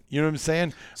significant. You know what I'm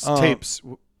saying? Tapes.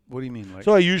 What do you mean?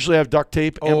 So I usually have duct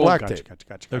tape and black tape.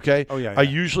 Gotcha. Okay. Oh yeah. I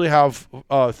usually have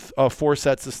 4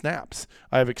 sets of snaps.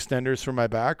 I have extenders for my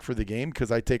back for the game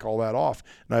because I take all that off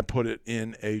and I put it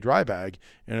in a dry bag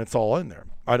and it's all in there.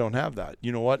 I don't have that.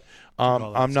 You know what?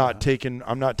 I'm not taking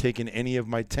any of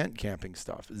my tent camping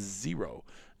stuff. Zero,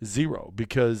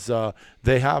 because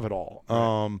they have it all.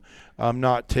 Right. I'm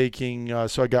not taking.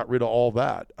 So I got rid of all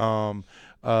that.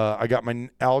 I got my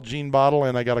Algene bottle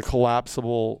and I got a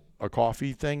collapsible. A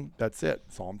coffee thing, that's it.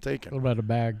 That's all I'm taking. What about a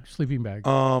bag, sleeping bag?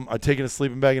 I'm taking a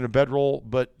sleeping bag and a bedroll,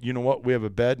 but you know what? We have a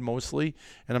bed mostly,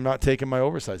 and I'm not taking my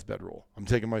oversized bedroll. I'm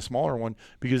taking my smaller one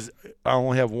because I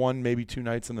only have 1, maybe 2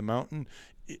 nights in the mountain,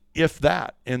 if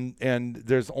that, and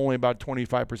there's only about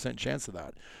 25% chance of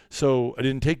that. So I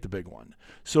didn't take the big one.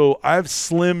 So I've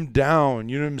slimmed down.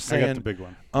 You know what I'm saying? I got the big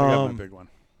one. I got my big one.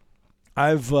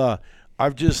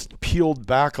 I've just peeled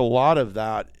back a lot of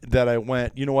that I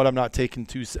went, you know what, I'm not taking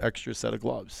 2 extra set of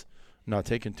gloves. I'm not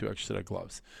taking 2 extra set of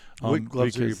gloves. What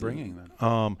gloves are you bringing then?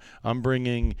 I'm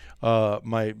bringing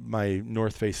my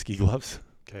North Face ski gloves.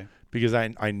 Okay. Because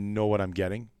I know what I'm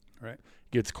getting. Right.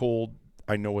 Gets cold.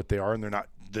 I know what they are, and they're not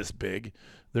this big.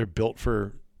 They're built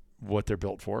for what they're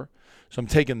built for. So I'm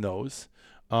taking those.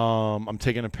 I'm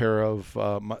taking a pair of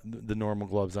the normal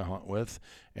gloves I hunt with,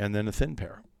 and then a thin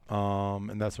pair.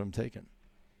 And that's what I'm taking.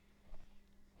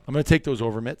 I'm going to take those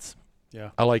over mitts. Yeah.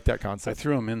 I like that concept. I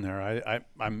threw them in there.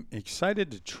 I'm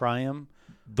excited to try them.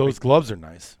 Those gloves are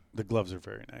nice. The gloves are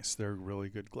very nice. They're a really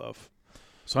good glove.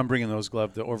 So I'm bringing those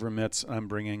gloves, the over mitts. I'm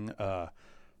bringing a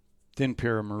thin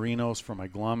pair of merinos for my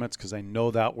grommets because I know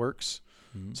that works.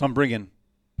 Mm-hmm. So I'm bringing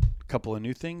a couple of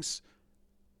new things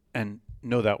and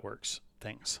know that works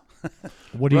things.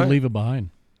 What do you leave it behind,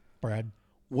 Brad?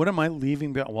 What am I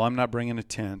leaving? Well, I'm not bringing a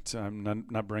tent. I'm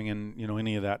not bringing,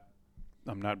 any of that.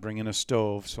 I'm not bringing a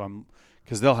stove. So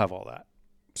because they'll have all that.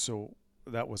 So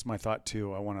that was my thought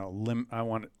too. I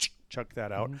want to chuck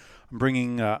that out. Mm-hmm. I'm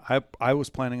bringing. I was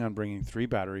planning on bringing 3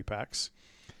 battery packs.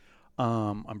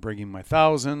 I'm bringing my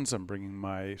thousands. I'm bringing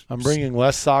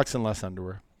less socks and less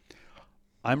underwear.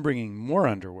 I'm bringing more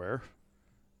underwear,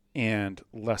 and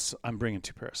less. I'm bringing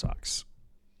 2 pair of socks.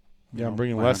 Yeah, I'm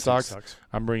bringing less socks.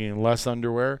 I'm bringing less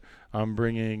underwear. I'm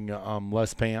bringing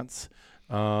less pants.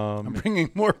 I'm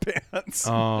bringing more pants.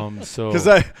 So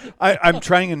because I'm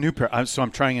trying a new pair. I'm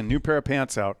trying a new pair of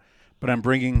pants out, but I'm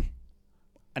bringing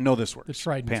I know this works. The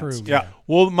tried and Pants. true. Yeah.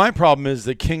 Well, my problem is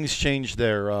that Kings changed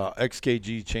their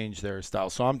XKG changed their style,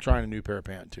 so I'm trying a new pair of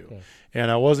pants too. Okay. And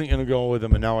I wasn't going to go with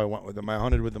them, and now I went with them. I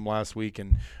hunted with them last week,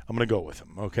 and I'm going to go with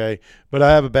them. Okay, but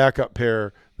I have a backup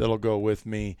pair that'll go with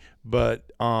me. But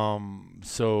I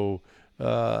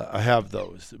have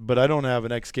those, but I don't have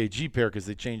an XKG pair because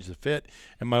they changed the fit,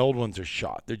 and my old ones are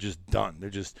shot. They're just done. They're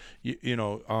just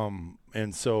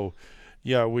and so.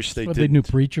 Yeah, I wish they did. The new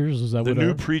preachers, is that the what?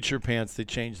 new preacher pants? They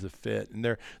changed the fit, and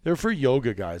they're for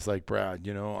yoga guys like Brad.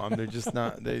 They're just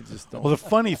not. They just don't. Well, the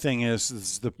funny thing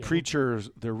is the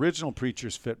original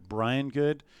preachers fit Brian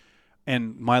good,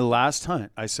 and my last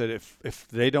hunt, I said if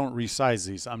they don't resize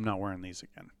these, I'm not wearing these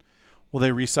again. Well, they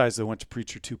resized. They went to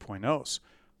Preacher 2.0s.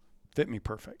 Fit me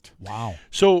perfect. Wow.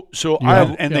 So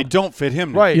They don't fit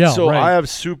him now. Right. Yeah, so right. I have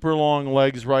super long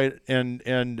legs, right, and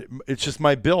it's just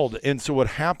my build. And so what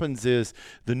happens is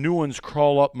the new ones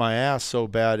crawl up my ass so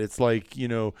bad. It's like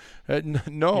no.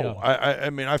 Yeah. I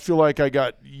mean I feel like I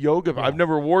got yoga. Yeah. I've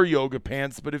never wore yoga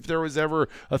pants, but if there was ever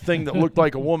a thing that looked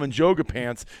like a woman's yoga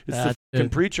pants, it's That's the fucking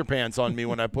it. preacher pants on me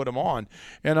when I put them on.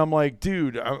 And I'm like,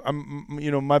 dude, I'm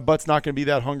my butt's not going to be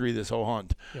that hungry this whole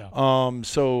hunt. Yeah.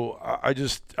 So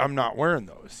I'm not wearing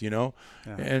those, Yeah.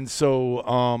 and so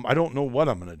I don't know what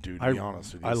I'm going to do, to be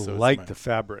honest with you. I So it's like the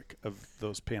fabric of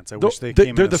those pants. I Tho- wish they they-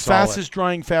 came They're in a the solid. fastest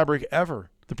drying fabric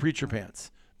ever, the preacher pants.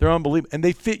 They're unbelievable, and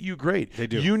they fit you great. They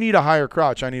do. You need a higher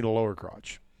crotch. I need a lower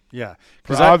crotch Yeah.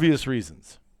 for obvious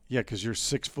reasons. Because you're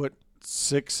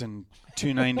 6'6" and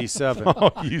 297.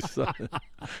 Oh, you son.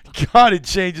 God, it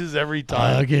changes every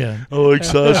time. Again. I like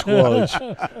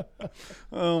Sasquatch.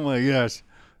 Oh my gosh.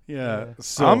 Yeah.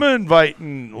 So I'm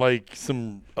inviting like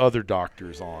some other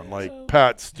doctors on, like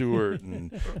Pat Stewart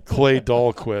and Clay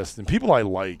Dahlquist, and people I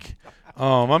like.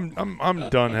 I'm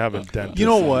done having dentists. you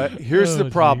know what? Here's the Oh,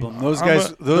 problem. geez. Those I'm guys.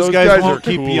 a- Those those guys guys won't are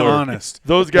keep you cooler. honest.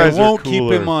 Those guys they won't are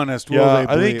cooler. keep him honest. Will Yeah,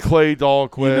 they? I think Clay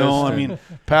Dahlquist. I and mean,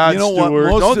 Pat you know what?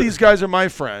 Stewart. Most All of- these guys are my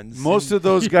friends. Most of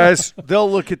those guys, they'll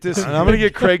look at this. and I'm gonna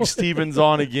get Craig Stevens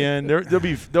on again.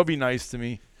 They'll be nice to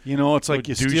me. It's like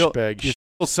you steal douchebag.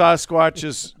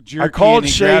 Sasquatch's jerky. I called and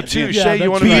he Shay grabs too. you. Yeah, Shay, you that's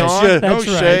want to be right. on? No, That's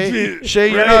right. Shay. Shay,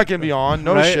 you're Right. not going to be on.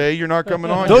 No, Right. Shay, you're not coming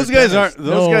on. Those You're guys dentist. aren't.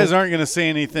 Those No. guys aren't going to say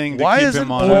anything to Why keep isn't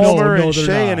him honest. Palmer No, and they're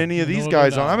Shay not. and any of these No,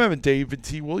 guys they're on? not. I'm having David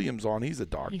T. Williams on. He's a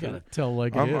doctor. You got to tell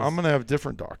like I'm it is. going to have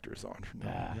different doctors on.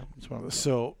 Ah. Yep, that's what I'm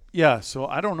doing. So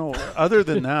I don't know. Other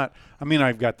than that, I mean,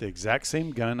 I've got the exact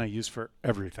same gun I use for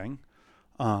everything.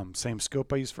 Same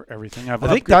scope I use for everything. I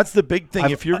think that's the big thing.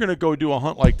 If you're going to go do a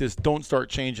hunt like this, don't start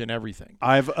changing everything.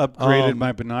 I've upgraded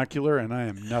my binocular, and I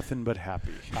am nothing but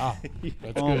happy. Ah,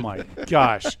 that's Oh good. my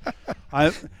gosh!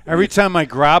 Every time I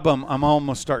grab them, I'm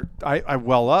almost I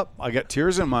well up. I got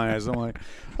tears in my eyes. I'm like,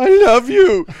 I love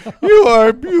you. You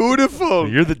are beautiful.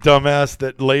 You're the dumbass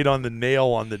that laid on the nail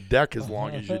on the deck as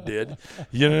long as you did.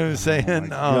 You know what I'm saying? Oh my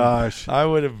gosh! I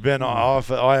would have been off.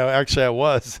 Actually, I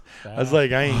was. I was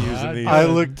like, I ain't using these.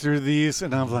 I looked through these,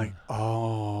 and I'm like,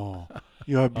 oh,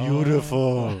 you're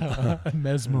beautiful.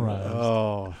 Mesmerized.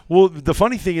 Oh, Well, the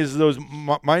funny thing is,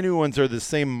 my new ones are the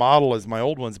same model as my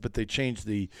old ones, but they changed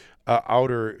the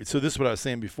outer. So this is what I was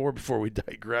saying before we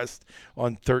digressed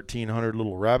on 1,300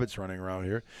 little rabbits running around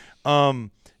here.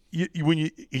 When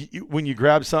you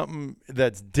grab something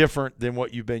that's different than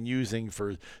what you've been using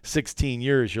for 16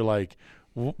 years, you're like,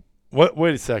 what?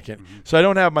 Wait a second. Mm-hmm. So I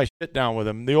don't have my shit down with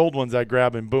them. The old ones I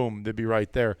grab and boom, they'd be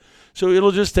right there. So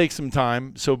it'll just take some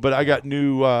time. But I got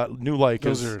new Leicas.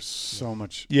 those are so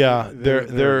much. Yeah,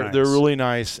 they're nice. really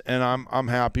nice, and I'm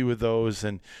happy with those,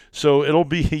 and so it'll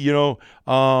be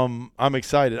I'm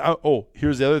excited.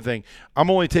 Here's the other thing: I'm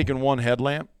only taking one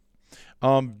headlamp,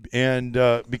 and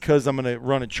because I'm going to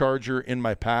run a charger in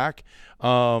my pack,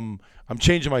 I'm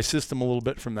changing my system a little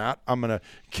bit from that. I'm going to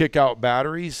kick out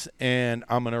batteries, and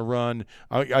I'm going to run.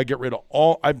 I get rid of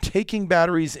all. I'm taking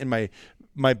batteries in my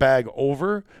bag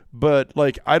over, but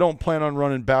like I don't plan on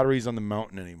running batteries on the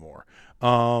mountain anymore.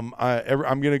 I'm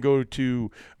gonna go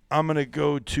to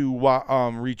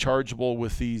rechargeable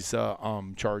with these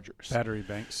chargers. Battery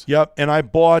banks. Yep, and I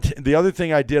bought the other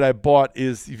thing I bought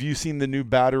is, have you seen the new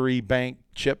battery bank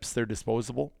chips? They're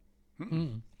disposable.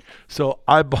 Mm. So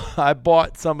I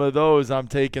bought some of those. I'm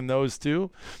taking those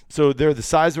too. So they're the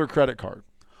size of a credit card.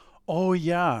 Oh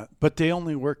yeah, but they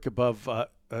only work above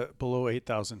below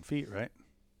 8,000 feet, right?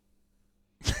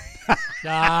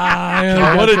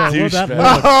 What a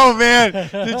douchebag. Oh man,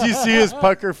 did you see his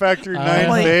Pucker Factory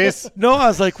 9 face? No, I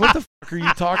was like, what the fuck are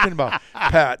you talking about?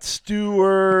 Pat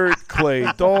Stewart, Clay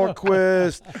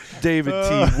Dahlquist, David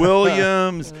T.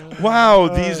 Williams. Wow,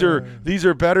 these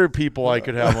are better people I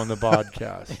could have on the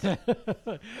podcast.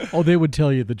 Oh, they would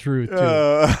tell you the truth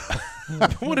too.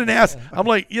 What an ass. I'm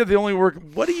like, yeah, they only work.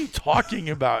 What are you talking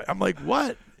about? I'm like,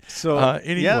 what? So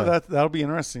anyway. yeah, that'll be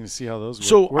interesting to see how those work.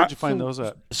 So where'd you find those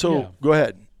at? So go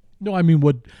ahead. No, I mean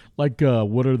what are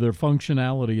their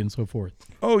functionality and so forth?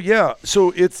 Oh yeah,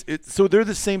 so so they're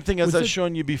the same thing as Was I've it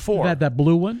shown you before. That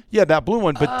blue one? Yeah, that blue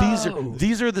one. But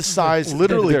these are the size.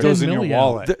 Literally they're- goes in your milliamp.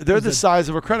 wallet. They're the size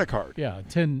of a credit card. Yeah,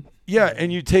 10. Yeah,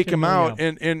 and you take 10 them out,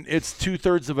 milliamp. and it's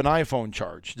 2/3 of an iPhone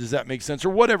charge. Does that make sense? Or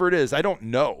whatever it is. I don't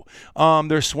know.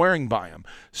 They're swearing by them.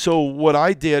 So what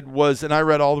I did was, and I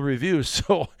read all the reviews,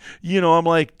 so, I'm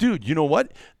like, dude, you know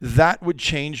what? That would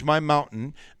change my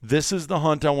mountain. This is the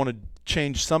hunt I want to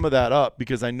change some of that up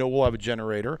because I know we'll have a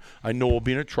generator. I know we'll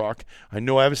be in a truck. I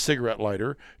know I have a cigarette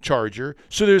lighter, charger.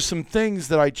 So there's some things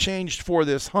that I changed for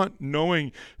this hunt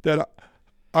knowing that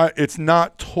it's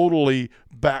not totally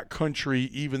backcountry,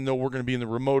 even though we're going to be in the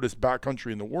remotest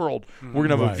backcountry in the world. We're going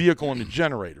to have a vehicle and a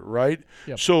generator, right?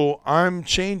 Yep. So I'm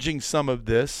changing some of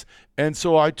this. And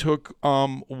so I took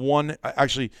one.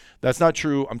 Actually, that's not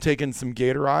true. I'm taking some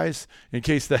gator eyes in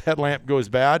case the headlamp goes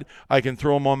bad. I can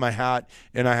throw them on my hat,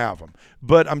 and I have them.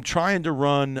 But I'm trying to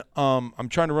run. I'm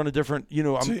trying to run a different.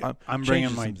 I'm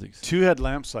bringing my 2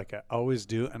 headlamps like I always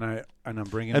do, and I'm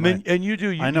bringing. And you do.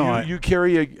 You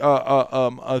carry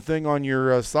a thing on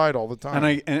your side all the time.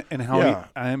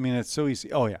 I mean, it's so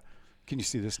easy. Oh yeah. Can you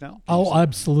see this now? Oh,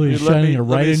 absolutely. Shining it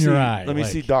right in your eye. Let me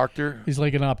see, doctor. He's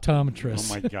like an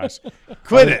optometrist. Oh, my gosh.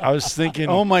 Quit it. I was thinking.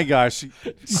 Oh, my gosh.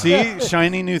 See?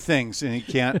 Shiny new things, and he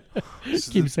can't.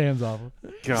 Keeps hands off him.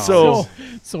 God. So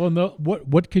on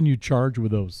what can you charge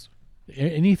with those?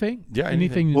 Anything? Yeah,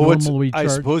 anything anything. normally I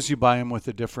charge? suppose you buy them with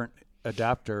a different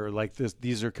adapter. Like this.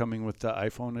 These are coming with the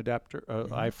iPhone adapter,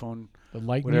 iPhone, the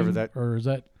lightning, whatever that. Or is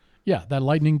that? Yeah, that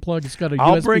lightning plug. It's got a USB-C.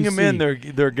 I'll bring them in.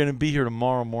 They're going to be here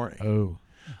tomorrow morning. Oh,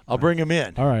 I'll bring them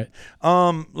in. all right.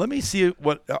 Let me see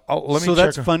what. Let me. So check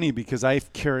that's funny because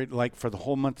I've carried like for the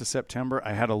whole month of September.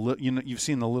 I had a little. You've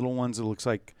seen the little ones. It looks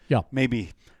like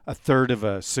maybe a third of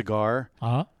a cigar.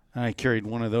 And I carried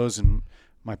one of those in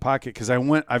my pocket because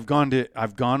I've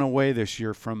gone away this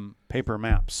year from paper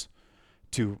maps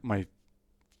to my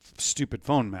stupid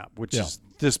phone map, which is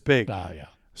this big. Yeah.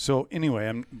 So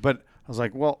anyway, but I was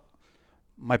like, well,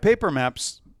 my paper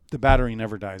maps, the battery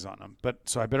never dies on them,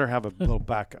 so I better have a little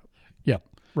backup. Yeah.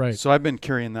 Right. So I've been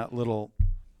carrying that little.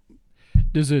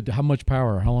 How much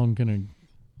power? How long can it?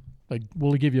 Like,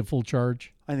 will it give you a full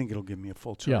charge? I think it'll give me a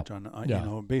full charge on.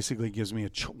 It basically gives me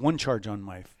one charge on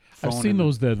my phone. I've seen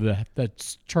those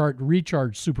that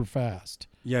recharge super fast.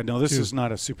 Yeah, no, this is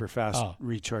not a super fast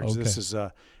recharge. Okay. This is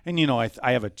and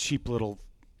I have a cheap little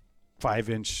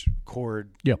 5-inch cord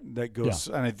that goes,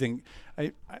 and I think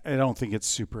I don't think it's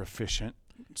super efficient.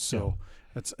 So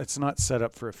it's not set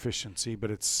up for efficiency,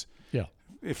 but it's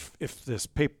if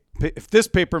this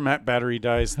paper mat battery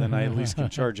dies, then I at least can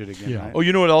charge it again. Yeah. Right? Oh,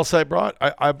 you know what else I brought?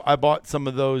 I bought some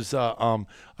of those. I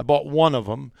bought one of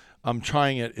them. I'm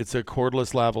trying it. It's a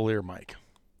cordless lavalier mic.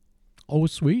 Oh,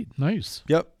 sweet, nice.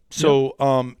 Yep. So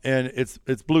and it's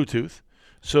Bluetooth.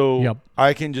 So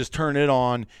I can just turn it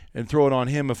on and throw it on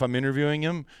him if I'm interviewing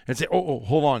him and say, oh,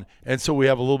 hold on. And so we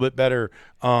have a little bit better.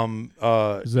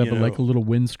 Does that have like a little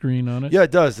windscreen on it? Yeah,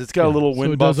 it does. It's got a little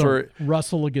wind buffer. It doesn't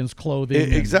rustle against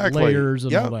clothing exactly. and layers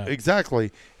and all that.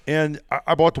 Exactly. And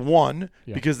I bought one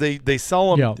because they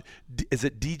sell them. Is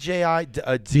it DJI?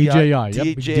 DJI.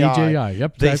 DJI.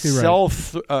 Yep. They exactly sell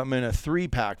in a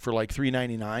 3-pack for like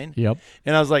 $3.99. Yep.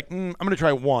 And I was like, I'm going to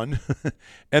try one.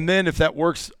 And then if that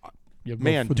works,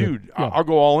 man, dude, I'll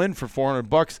go all in for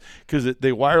 $400 because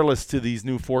they wireless to these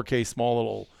new 4K small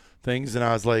little things. And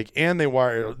I was like, and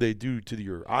they do to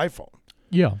your iPhone.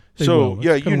 Yeah. So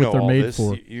you know all made this.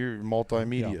 For. You're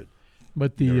multimedia. Yeah.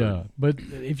 But but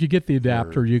if you get the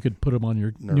adapter, you could put them on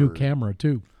your new camera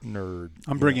too.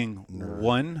 I'm bringing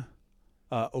one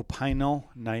opinel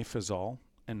knife is all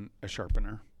and a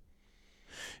sharpener.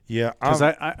 Yeah, because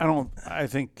I don't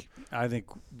think I'm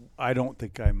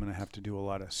going to have to do a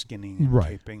lot of skinning and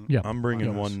taping. Yeah, I'm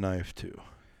bringing one knife too.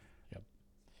 Yep.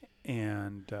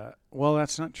 And well,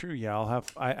 that's not true. Yeah,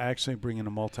 I actually bring in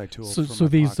a multi-tool. So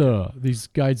these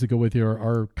guides that go with you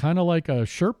are kind of like a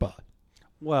Sherpa.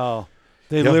 Well,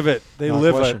 they live at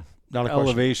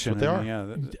elevation. They are.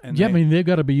 I mean, they've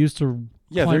got to be used to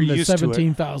climbing to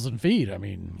 17,000 feet. I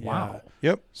mean, wow.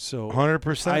 Yep. So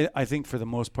 100%. I think for the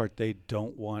most part they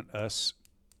don't want us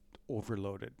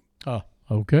overloaded. Oh,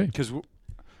 okay. Because,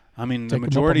 I mean, Take 'em the up on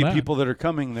majority of that. people that are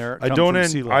coming there I come don't. from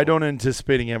sea level. I don't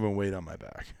anticipating having weight on my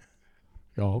back.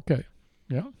 Oh, okay.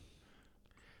 Yeah.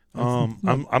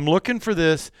 I'm looking for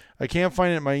this. I can't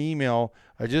find it in my email.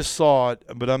 I just saw it,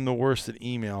 but I'm the worst at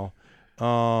email.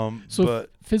 But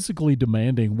Physically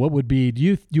demanding, what would be?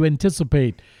 Do you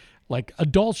anticipate like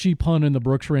adult sheep hunt in the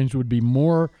Brooks Range would be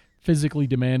more physically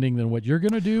demanding than what you're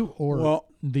going to do, or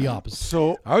the opposite?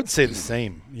 So I would say the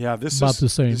same. yeah, this About is the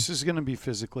same. This is going to be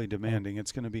physically demanding.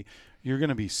 It's going to be you're going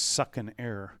to be sucking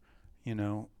air.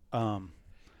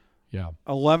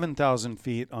 11,000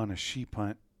 feet on a sheep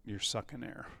hunt, you're sucking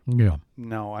air. Yeah.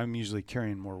 Now, I'm usually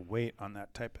carrying more weight on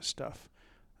that type of stuff.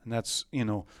 And that's,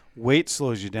 weight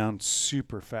slows you down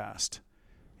super fast.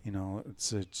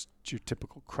 It's your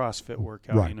typical CrossFit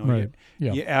workout. Right.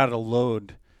 You add a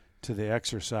load to the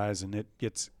exercise and it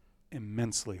gets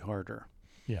immensely harder.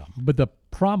 Yeah. But the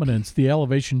prominence, the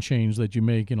elevation change that you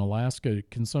make in Alaska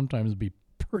can sometimes be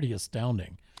pretty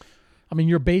astounding. I mean,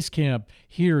 your base camp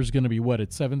here is going to be what,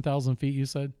 at 7,000 feet, you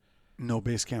said? No,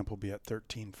 base camp will be at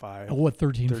 13.5. Oh, what,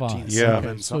 13.5? 13.7, Yeah. Okay,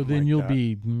 so something then like you'll that.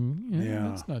 be,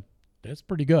 Yeah. that's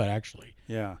pretty good, actually.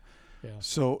 Yeah. Yeah.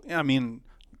 So, I mean,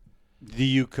 the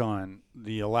Yukon,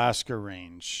 the Alaska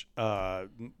range,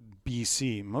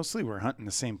 BC, mostly we're hunting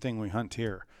the same thing we hunt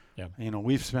here. Yeah.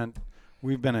 We've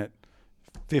been at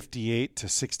 58 to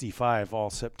 65 all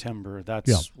September.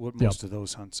 That's what most of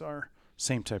those hunts are.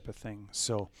 Same type of thing.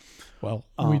 So, well,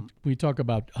 we talk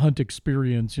about hunt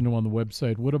experience, on the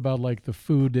website. What about like the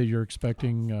food that you're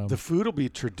expecting? the food will be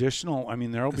traditional. I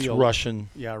mean, there'll be Russian.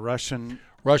 Yeah, Russian.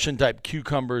 Russian type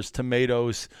cucumbers,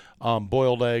 tomatoes,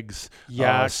 boiled eggs,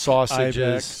 Yak,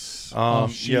 sausages.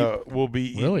 ibex, sheep. We'll be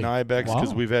eating Really? ibex because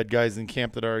Wow. we've had guys in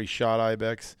camp that already shot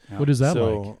ibex. What is that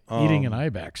So, like? Eating an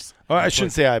ibex. Oh, I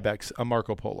shouldn't say ibex. A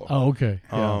Marco Polo. Oh, okay.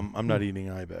 Yeah. I'm not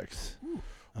eating ibex.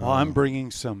 Well, I'm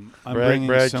bringing some. I'm Brad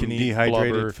bringing some can eat blubber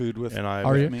dehydrated food with and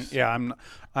Are you? ibex. me. Yeah,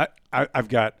 I've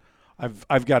got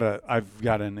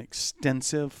an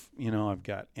extensive. I've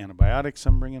got antibiotics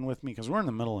I'm bringing with me because we're in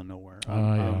the middle of nowhere.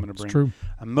 I'm going to it's bring true.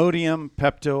 Imodium,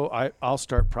 Pepto. I'll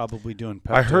start probably doing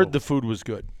Pepto. I heard the food was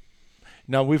good.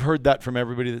 Now, we've heard that from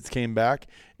everybody that's came back,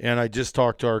 and I just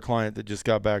talked to our client that just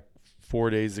got back 5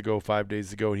 days ago,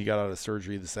 and he got out of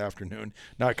surgery this afternoon,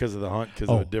 not because of the hunt, because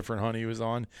of a different hunt he was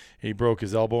on. He broke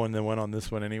his elbow and then went on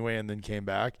this one anyway, and then came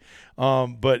back.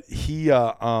 But he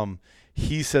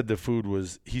said the food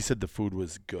was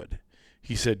good.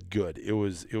 He said good. It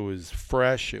was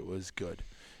fresh. It was good,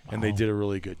 and they did a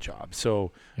really good job.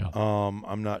 So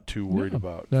I'm not too worried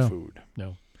about food.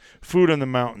 No. Food on the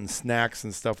mountain, snacks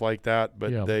and stuff like that.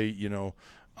 But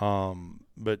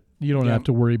but You don't have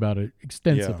to worry about it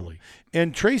extensively. Yeah.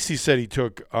 And Tracy said he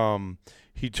took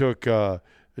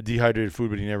dehydrated food,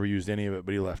 but he never used any of it.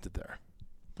 But he left it there.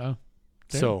 Oh,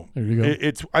 so there you go.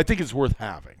 I think it's worth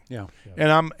having. Yeah.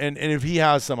 And and if he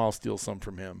has some, I'll steal some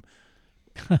from him.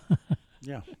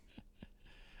 Yeah.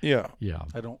 Yeah. Yeah.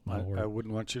 I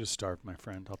wouldn't want you to starve, my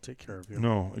friend. I'll take care of you.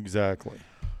 No, exactly.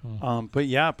 But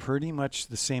yeah, pretty much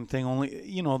the same thing. Only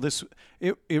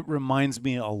it reminds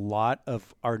me a lot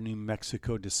of our New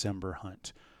Mexico December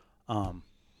hunt.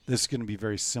 This is going to be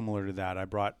very similar to that. I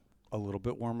brought a little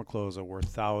bit warmer clothes. I wore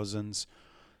thousands.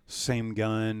 Same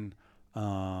gun. We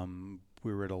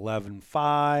were at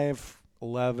 11.5.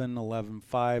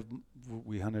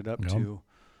 We hunted up to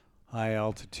high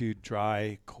altitude,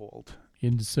 dry, cold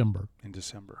In December.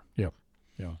 Yep.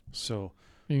 Yeah. So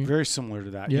very similar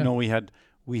to that. Yeah.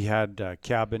 We had a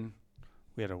cabin,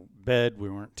 we had a bed, we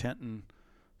weren't tenting,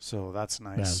 so that's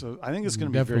nice. Yeah. So I think it's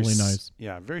going to be Definitely very nice.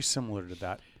 Yeah, very similar to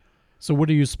that. So what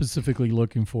are you specifically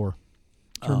looking for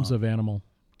in terms of animal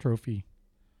trophy?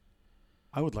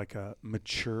 I would like a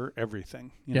mature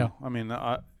everything. You Yeah. know? I mean,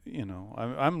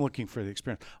 I'm looking for the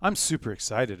experience. I'm super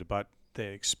excited about the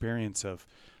experience of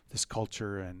this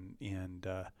culture and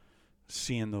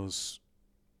seeing those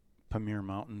Pamir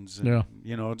Mountains and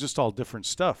just all different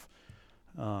stuff.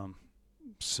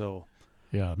 So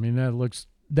yeah, I mean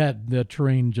that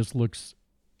terrain just looks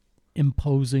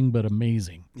imposing but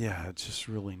amazing. yeah, it's just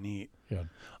really neat. Yeah.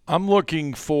 I'm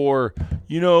looking for,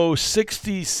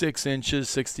 66 inches,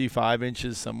 65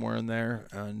 inches, somewhere in there.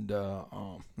 And,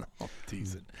 no,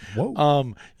 teasing.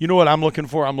 Whoa. You know what I'm looking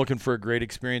for? I'm looking for a great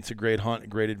experience, a great hunt, a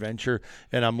great adventure.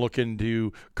 And I'm looking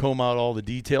to comb out all the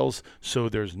details so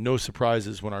there's no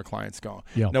surprises when our clients go.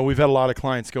 Yeah. Now, we've had a lot of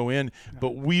clients go in,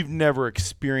 but we've never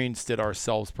experienced it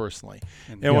ourselves personally.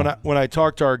 And when I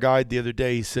talked to our guide the other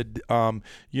day, he said,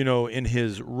 in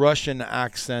his Russian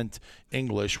accent,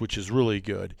 English, which is really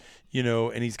good,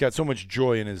 and he's got so much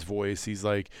joy in his voice. He's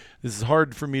like, this is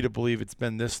hard for me to believe it's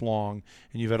been this long,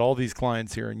 and you've had all these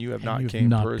clients here, and you have not came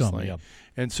personally. Yep.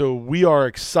 And so we are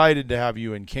excited to have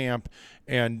you in camp,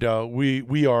 and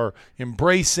we are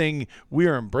embracing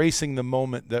the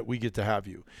moment that we get to have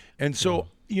you. And so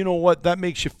you know what, that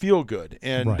makes you feel good,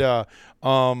 and Right.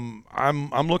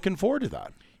 I'm looking forward to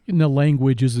that. And the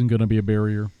language isn't going to be a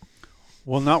barrier.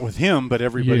 Well, not with him, but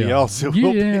everybody else. It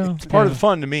will be. Yeah. It's part of the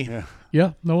fun to me. Yeah.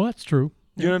 Yeah. No, that's true.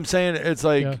 You know what I'm saying? It's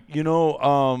like,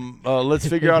 Yeah. let's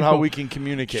figure out how we can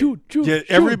communicate. Shoot, Yeah,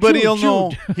 everybody will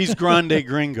know he's Grande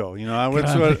Gringo.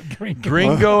 That's what.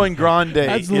 Gringo and Grande.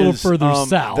 That's a little further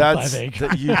south, I think.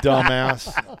 You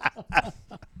dumbass.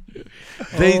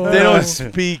 They don't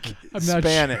speak I'm not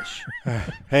Spanish.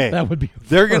 Hey, That would be.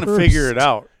 they're going to figure it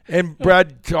out. And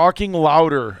Brad, talking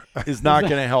louder is not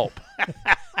going to help.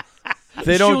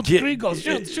 They don't get. Gringo,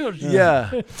 shoot.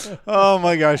 Yeah. Oh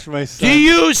my gosh, my son. Do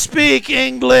you speak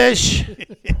English?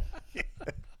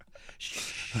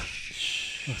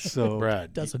 So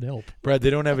Brad, Doesn't help. they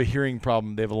don't have a hearing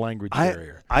problem. They have a language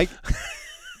barrier.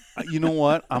 You know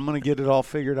what? I'm going to get it all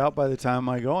figured out by the time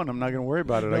I go, and I'm not going to worry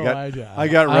about it. No, I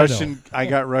got I Russian. I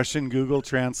got Russian Google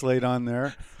Translate on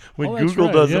there. When that's Google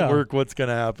right, doesn't yeah. work, what's going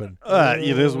to happen?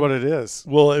 It is what it is.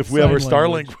 Well, if we have our Sign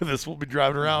Starlink language. with us, we'll be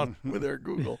driving around with our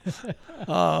Google. Do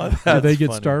they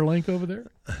get funny. Starlink over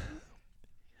there?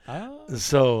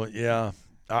 So yeah,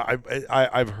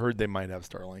 I've heard they might have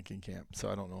Starlink in camp. So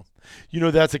I don't know.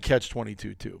 That's a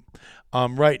catch-22 too.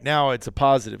 Right now, it's a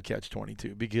positive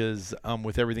catch-22 because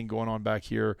with everything going on back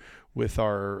here with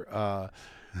our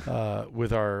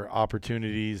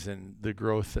opportunities and the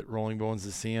growth that Rolling Bones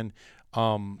is seeing.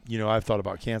 I've thought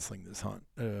about canceling this hunt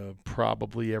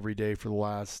probably every day for the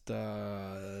last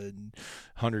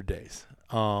 100 days.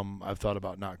 I've thought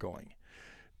about not going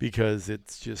because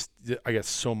it's just, I guess,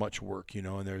 so much work, and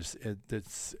there's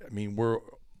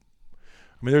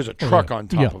a truck on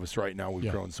top of us right now.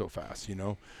 We've grown so fast,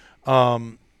 and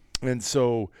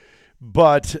so,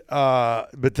 but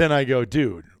then I go,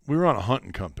 dude, we run a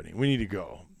hunting company. We need to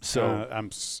go. So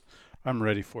I'm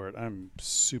ready for it. I'm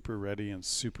super ready and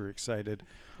super excited.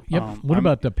 Yep. What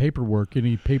about the paperwork?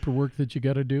 Any paperwork that you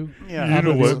got to do? Yeah. You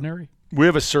know what? Ordinary? We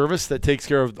have a service that takes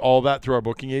care of all that through our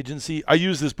booking agency. I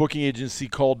use this booking agency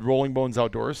called Rolling Bones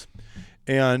Outdoors,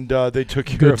 and they took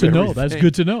care Good of to everything. know. That's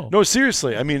good to know. No,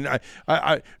 seriously. I mean,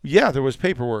 yeah, there was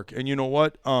paperwork, and you know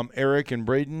what? Eric and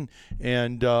Braden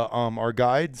and our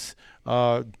guides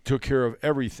took care of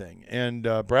everything, and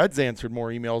Brad's answered more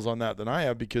emails on that than I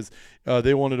have because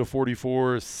they wanted a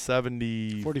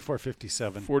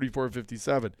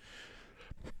 4457.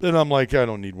 Then I'm like, I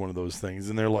don't need one of those things.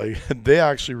 And they're like, they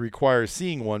actually require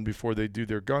seeing one before they do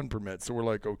their gun permit. So we're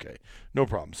like, okay, no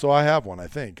problem. So I have one, I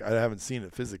think. I haven't seen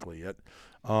it physically yet.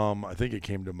 I think it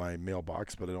came to my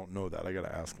mailbox, but I don't know that. I got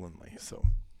to ask Lindley. So,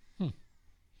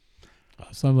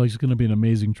 Sounds like it's going to be an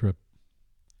amazing trip.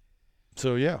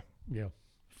 so yeah. Yeah.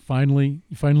 You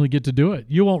finally get to do it.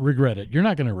 You won't regret it. You're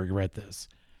not going to regret this.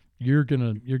 You're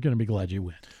gonna be glad you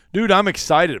went. Dude, I'm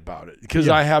excited about it because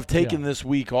Yeah. I have taken this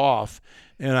week off,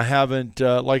 and I haven't.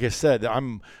 Like I said,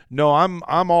 I'm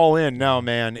all in now,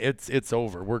 man. It's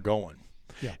over. We're going.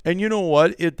 Yeah. And you know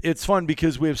what? It's fun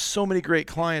because we have so many great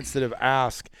clients that have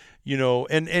asked.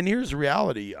 And here's the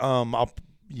reality. I'll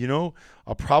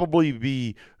probably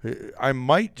be. I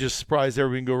might just surprise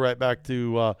everybody and go right back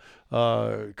to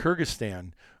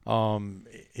Kyrgyzstan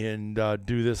and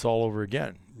do this all over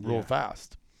again real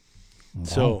fast. Wow.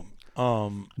 So.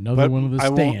 Another one of the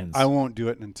stands. I won't do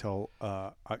it until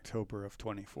October of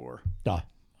 24.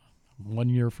 1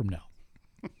 year from now.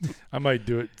 I might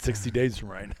do it 60 days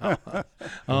from right now.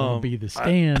 I'll be the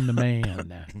stand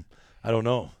man. I don't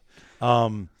know. Yeah.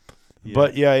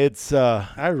 But yeah, it's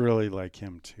I really like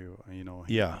him too.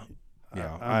 Yeah.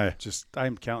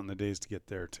 I'm counting the days to get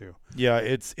there too. yeah,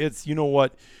 it's you know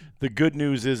what? The good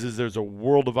news is there's a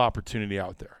world of opportunity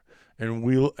out there.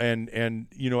 And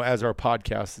as our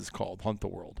podcast is called, Hunt the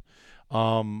World.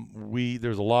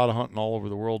 There's a lot of hunting all over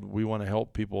the world. We want to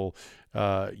help people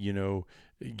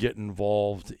get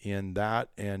involved in that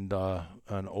and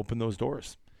open those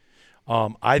doors.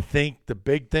 I think the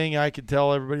big thing I could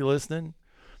tell everybody listening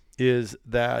is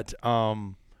that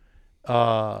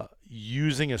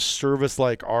using a service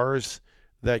like ours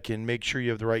that can make sure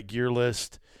you have the right gear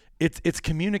list, it's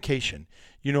communication.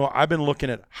 I've been looking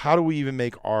at how do we even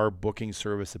make our booking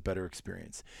service a better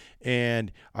experience.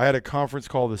 And I had a conference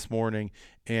call this morning,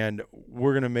 and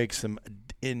we're going to make some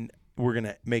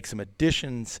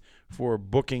additions for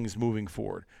bookings moving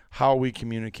forward. How we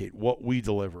communicate, what we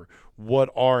deliver, what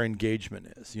our engagement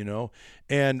is,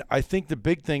 And I think the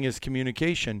big thing is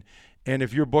communication. And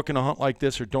if you're booking a hunt like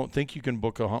this or don't think you can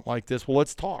book a hunt like this, well,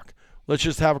 let's talk. Let's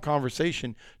just have a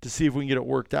conversation to see if we can get it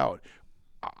worked out.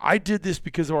 I did this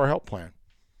because of our help plan.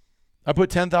 I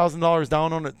put $10,000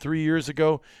 down on it 3 years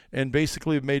ago and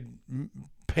basically made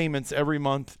payments every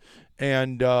month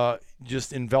and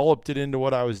just enveloped it into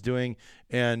what I was doing,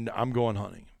 and I'm going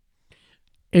hunting.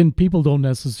 And people don't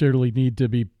necessarily need to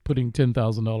be putting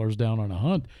 $10,000 down on a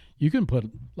hunt. You can put,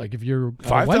 like, if you're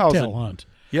a whitetail hunt.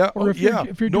 Yeah, or if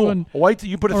you're doing white,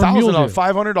 you put $1,000,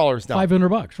 $500 down.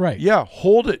 $500, right? Yeah,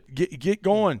 hold it, get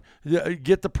going,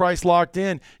 get the price locked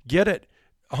in, get it.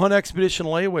 Hunt Expedition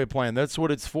Layaway Plan. That's what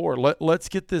it's for. Let's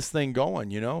get this thing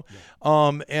going, Yeah.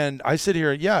 And I sit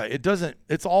here,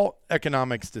 it's all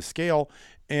economics to scale.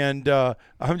 And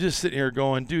I'm just sitting here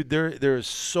going, dude, there's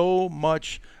so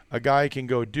much a guy can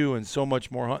go do and so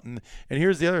much more hunting. And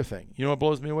here's the other thing. You know what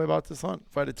blows me away about this hunt?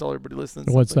 If I had to tell everybody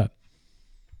listening. What's that?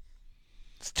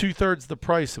 It's 2/3 the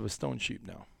price of a stone sheep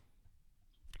now.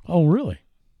 Oh, really?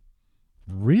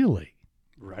 Really?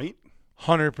 Right?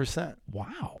 100%.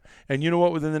 Wow. And you know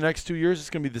what? Within the next 2 years, it's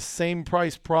going to be the same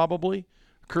price probably,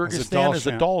 Kyrgyzstan, as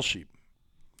a doll sheep.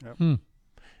 Yep.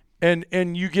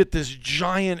 And you get this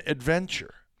giant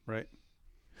adventure. Right.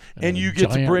 And you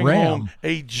get to bring home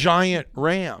a giant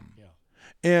ram. Yeah.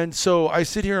 And so I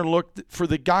sit here and look for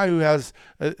the guy who has,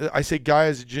 I say guy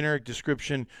as a generic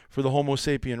description for the Homo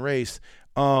sapien race,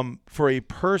 for a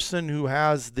person who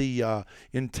has the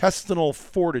intestinal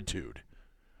fortitude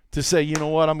to say, you know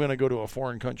what, I'm going to go to a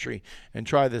foreign country and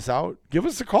try this out. Give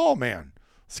us a call, man.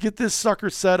 Let's get this sucker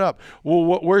set up.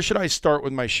 Well, where should I start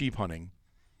with my sheep hunting?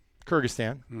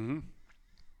 Kyrgyzstan. Mm-hmm.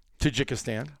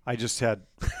 Tajikistan. I just had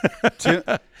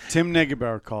Tim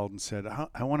Negebauer called and said,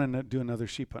 I want to do another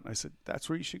sheep hunt. I said, that's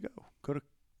where you should go. Go to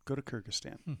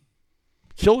Kyrgyzstan.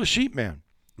 Kill the sheep, man.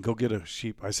 Go get a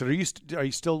sheep. I said, are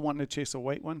you still wanting to chase a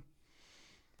white one?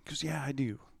 Because yeah, I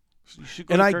do. So you should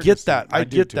go. And I get that. I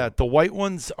get too. that. The white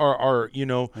ones are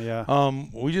Yeah.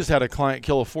 We just had a client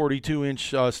kill a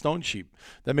 42-inch stone sheep.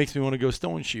 That makes me want to go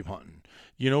stone sheep hunting.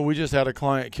 We just had a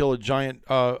client kill a giant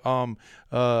bighorn,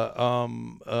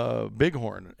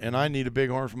 and I need a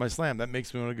bighorn for my slam. That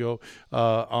makes me want to go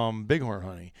bighorn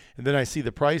hunting. And then I see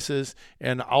the prices,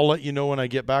 and I'll let you know when I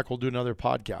get back. We'll do another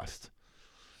podcast.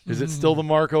 Is it still the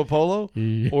Marco Polo,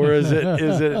 or is it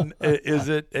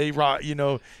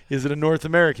a North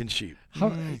American sheep?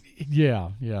 Yeah.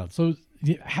 So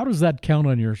how does that count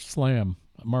on your slam?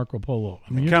 Marco Polo.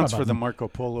 It counts for the Marco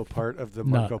Polo part of the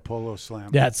Marco Polo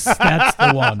slam. That's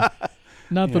the one.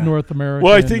 Not the North American.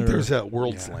 Well, I think there's a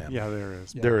world slam. Yeah, there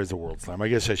is. There is a world slam. I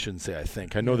guess I shouldn't say I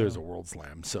think. I know there's a world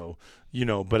slam. So,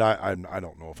 but I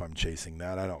don't know if I'm chasing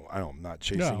that. I'm not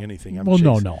chasing anything. I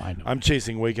know. I'm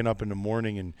chasing waking up in the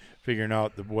morning and figuring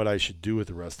out what I should do with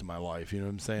the rest of my life. You know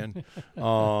what I'm saying?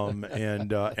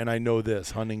 And I know this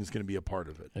hunting's going to be a part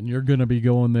of it. And you're going to be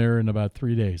going there in about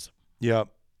 3 days. Yep.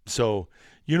 So,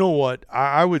 you know what?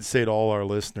 I would say to all our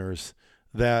listeners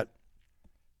that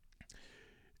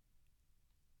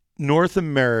North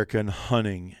American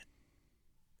hunting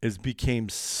became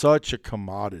such a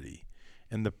commodity,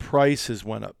 and the prices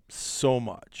went up so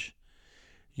much.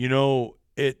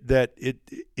 It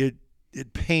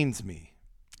pains me.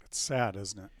 It's sad,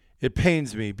 isn't it? It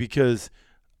pains me because,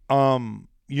 I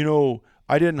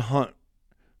didn't hunt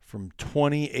from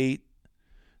 28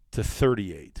 to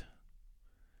 38.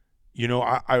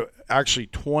 I actually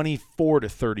 24 to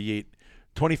 38,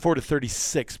 24 to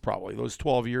 36 probably. Those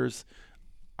 12 years,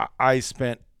 I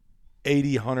spent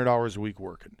 80, 100 hours a week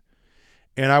working.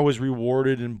 And I was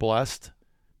rewarded and blessed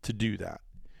to do that.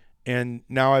 And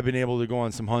now I've been able to go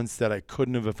on some hunts that I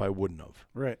couldn't have if I wouldn't have.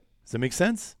 Right. Does that make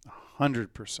sense?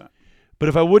 100%. But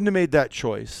if I wouldn't have made that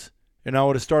choice, and I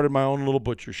would have started my own little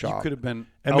butcher shop. You could have been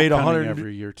and made $100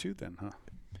 every year too then, huh?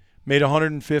 Made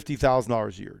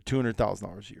 $150,000 a year,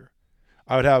 $200,000 a year.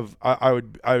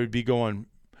 I would be going,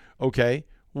 okay,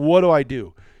 what do I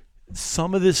do?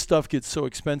 Some of this stuff gets so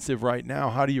expensive right now.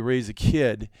 How do you raise a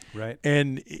kid? Right.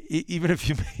 And even if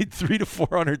you made $300,000 to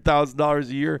 $400,000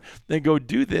 a year, then go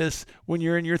do this when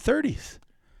you're in your 30s.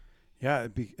 Yeah,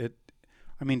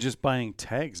 just buying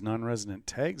tags, non-resident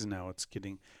tags now. It's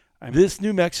getting this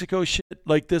New Mexico shit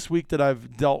like this week that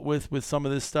I've dealt with some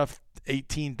of this stuff.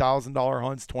 $18,000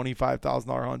 hunts,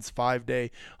 $25,000 hunts, 5-day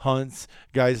hunts,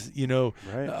 guys.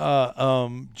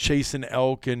 Right. Chasing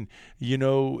elk, and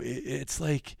it's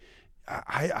like.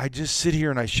 I just sit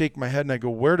here and I shake my head and I go,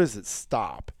 where does it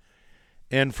stop?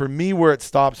 And for me, where it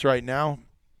stops right now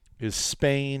is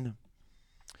Spain,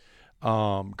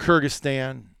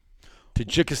 Kyrgyzstan,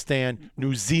 Tajikistan,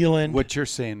 New Zealand. What you're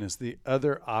saying is the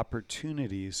other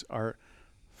opportunities are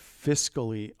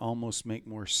fiscally almost make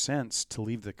more sense to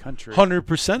leave the country.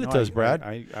 100% it does, Brad.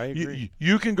 I agree.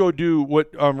 You can go do what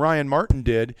Ryan Martin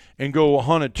did and go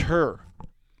hunt a tur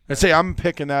and say, I'm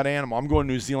picking that animal. I'm going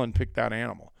to New Zealand and pick that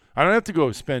animal. I don't have to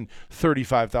go spend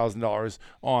 $35,000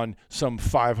 on some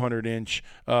 500-inch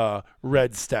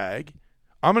red stag.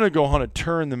 I'm going to go hunt a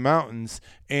tur in the mountains,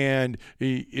 and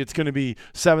it's going to be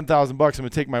 $7,000. I'm going to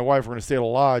take my wife. We're going to stay at a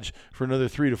lodge for another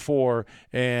 3 to 4,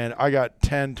 and I got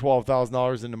 $10,000,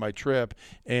 $12,000 into my trip,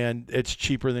 and it's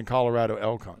cheaper than Colorado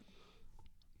elk hunt.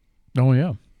 Oh,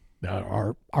 yeah.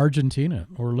 Argentina,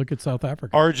 or look at South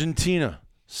Africa. Argentina.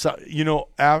 So,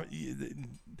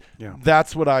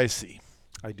 that's what I see.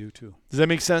 I do too. Does that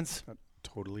make sense? That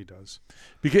totally does.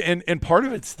 Because and part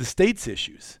of it's the states'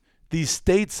 issues. These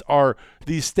states are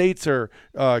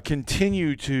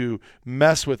continue to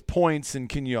mess with points, and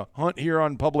can you hunt here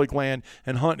on public land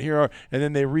and hunt here, and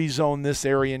then they rezone this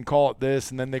area and call it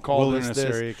this, and then they call Wilderness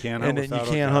this area, and then you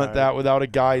can't hunt that without a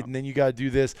guide, and then you got to do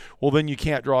this. Well, then you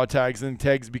can't draw tags, and then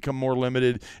tags become more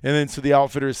limited, and then so the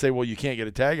outfitters say, well, you can't get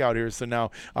a tag out here, so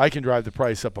now I can drive the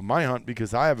price up on my hunt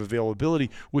because I have availability,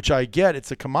 which I get.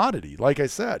 It's a commodity, like I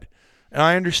said, and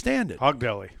I understand it. Hog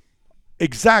belly.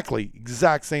 Exact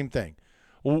same thing.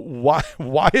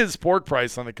 Why is pork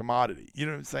price on the commodity? You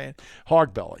know what I'm saying?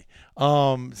 Hog belly.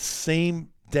 Same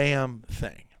damn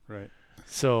thing. Right.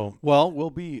 So, well,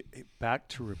 we'll be back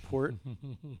to report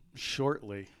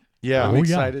shortly. Yeah. I'm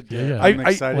excited. Yeah. I'm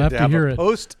excited we'll to have hear a it.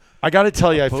 post. I got to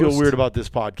tell you, I feel post. weird about this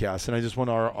podcast, and I just want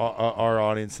our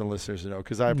audience and listeners to know,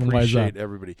 because I appreciate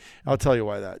everybody. I'll tell you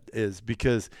why that is,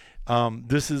 because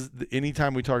this is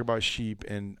anytime we talk about sheep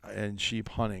and sheep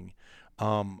hunting,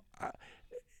 I'm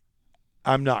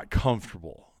not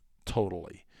comfortable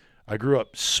totally. I grew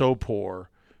up so poor,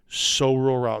 so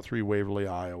rural Route 3, Waverly,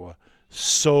 Iowa,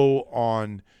 so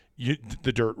on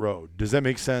the dirt road. Does that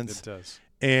make sense? It does.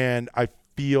 And I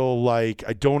feel like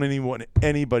I don't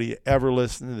anybody ever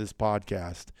listen to this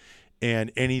podcast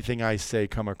and anything I say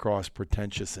come across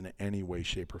pretentious in any way,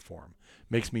 shape, or form.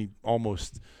 Makes me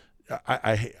almost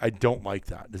I don't like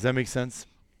that. Does that make sense?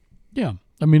 Yeah.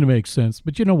 I mean, it makes sense.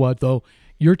 But you know what, though?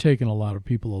 You're taking a lot of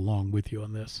people along with you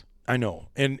on this. I know.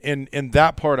 And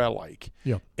that part I like.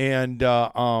 Yeah. And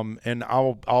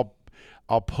I'll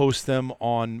post them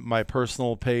on my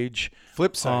personal page.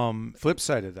 Flip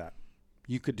side of that.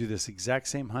 You could do this exact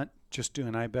same hunt, just do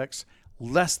an ibex,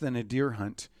 less than a deer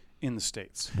hunt in the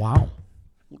States. Wow.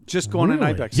 Just go on an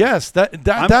ibex. Yes,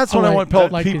 that's what I want people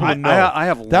to know. I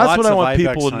have that's lots what I of want ibex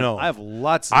people to hunt. know. I have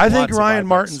lots. I think lots Ryan of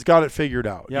Martin's got it figured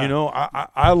out. Yeah. You know,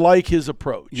 I like his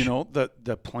approach. You know,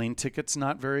 the plane ticket's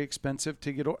not very expensive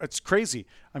to get. It's crazy.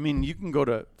 I mean, you can go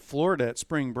to Florida at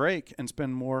spring break and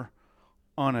spend more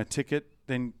on a ticket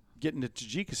than getting to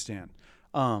Tajikistan.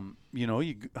 You know,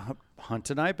 you hunt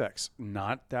an ibex,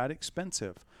 not that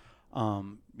expensive.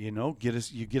 You know,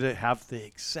 you get to have the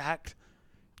exact.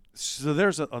 So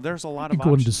there's a lot of options.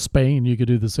 Going to Spain, you could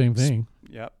do the same thing.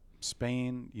 Yep,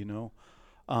 Spain. You know,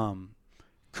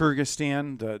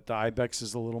 Kyrgyzstan. The ibex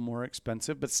is a little more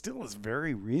expensive, but still is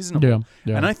very reasonable.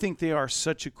 Yeah. And I think they are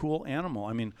such a cool animal.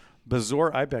 I mean,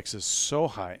 Bazor ibex is so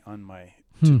high on my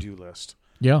to-do list.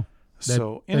 Yeah.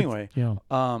 So anyway, yeah.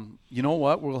 You know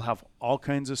what? We'll have all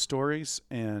kinds of stories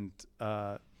and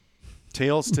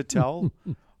tales to tell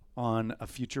on a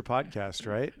future podcast,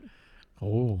 right?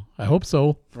 Oh, I hope so.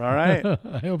 All right.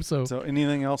 I hope so. So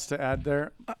anything else to add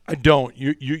there? I don't.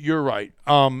 You're right.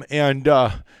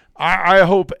 I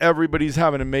hope everybody's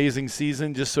having an amazing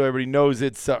season. Just so everybody knows,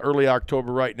 it's early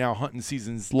October right now. Hunting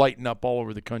season's lighting up all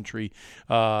over the country.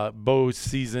 Bow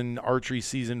season, archery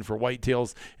season for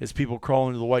whitetails as people crawl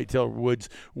into the whitetail woods.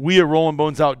 We at Rolling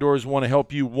Bones Outdoors want to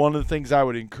help you. One of the things I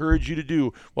would encourage you to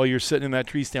do while you're sitting in that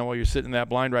tree stand, while you're sitting in that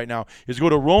blind right now, is go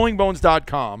to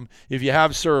rollingbones.com if you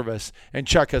have service and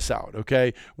check us out,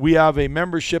 okay? We have a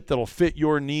membership that'll fit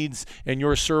your needs and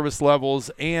your service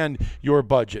levels and your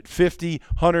budget. $50,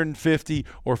 $150,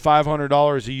 or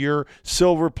 $500 a year,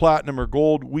 silver, platinum, or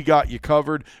gold, we got you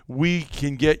covered. We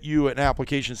can get you an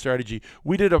application strategy.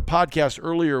 We did a podcast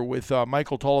earlier with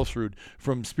Michael Tollefsrud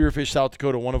from Spearfish, South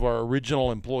Dakota, one of our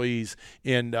original employees,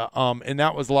 and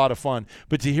that was a lot of fun.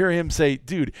 But to hear him say,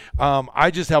 dude,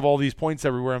 I just have all these points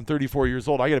everywhere. I'm 34 years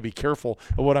old. I got to be careful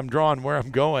of what I'm drawing, where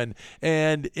I'm going.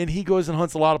 And he goes and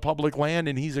hunts a lot of public land,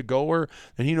 and he's a goer,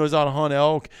 and he knows how to hunt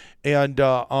elk.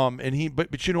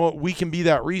 But you know what? We can be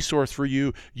that resource for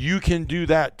you, you can do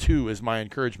that too, is my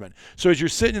encouragement. So as you're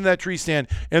sitting in that tree stand,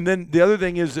 and then the other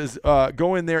thing is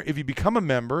go in there. If you become a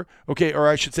member, okay, or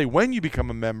I should say when you become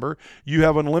a member, you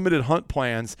have unlimited hunt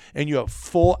plans and you have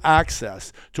full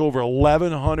access to over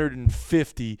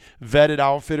 1,150 vetted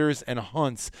outfitters and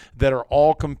hunts that are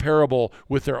all comparable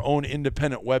with their own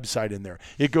independent website in there.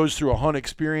 It goes through a hunt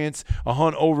experience, a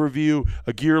hunt overview,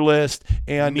 a gear list,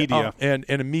 and Media. And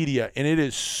a media. And it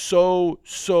is so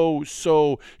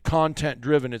content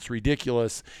driven. It's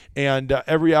ridiculous. And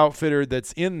every outfitter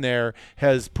that's in there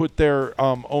has put their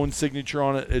own signature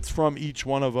on it. It's from each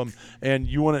one of them. And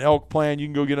you want an elk plan, you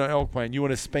can go get an elk plan. You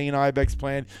want a Spain ibex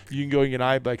plan, you can go get an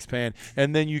ibex plan.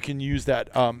 And then you can use that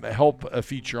help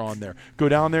feature on there. Go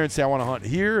down there and say, I want to hunt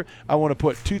here. I want to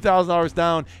put $2,000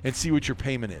 down and see what your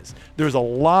payment is. There's a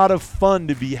lot of fun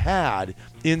to be had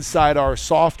inside our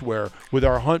software with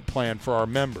our hunt plan for our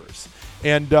members.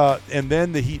 And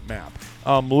then the heat map.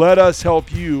 Let us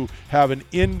help you have an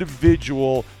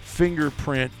individual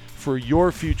fingerprint for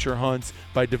your future hunts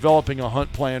by developing a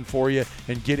hunt plan for you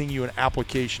and getting you an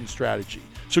application strategy.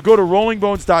 So go to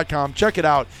rollingbones.com, check it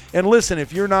out, and listen.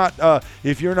 If you're not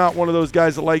one of those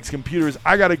guys that likes computers,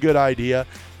 I got a good idea.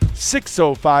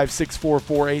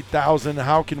 605-644-8000.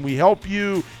 How can we help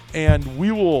you? And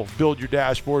we will build your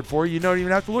dashboard for you. You don't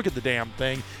even have to look at the damn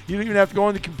thing. You don't even have to go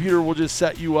on the computer. We'll just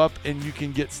set you up and you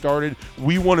can get started.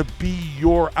 We want to be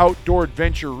your outdoor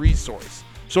adventure resource.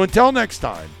 So until next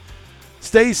time,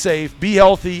 stay safe, be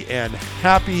healthy, and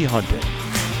happy hunting.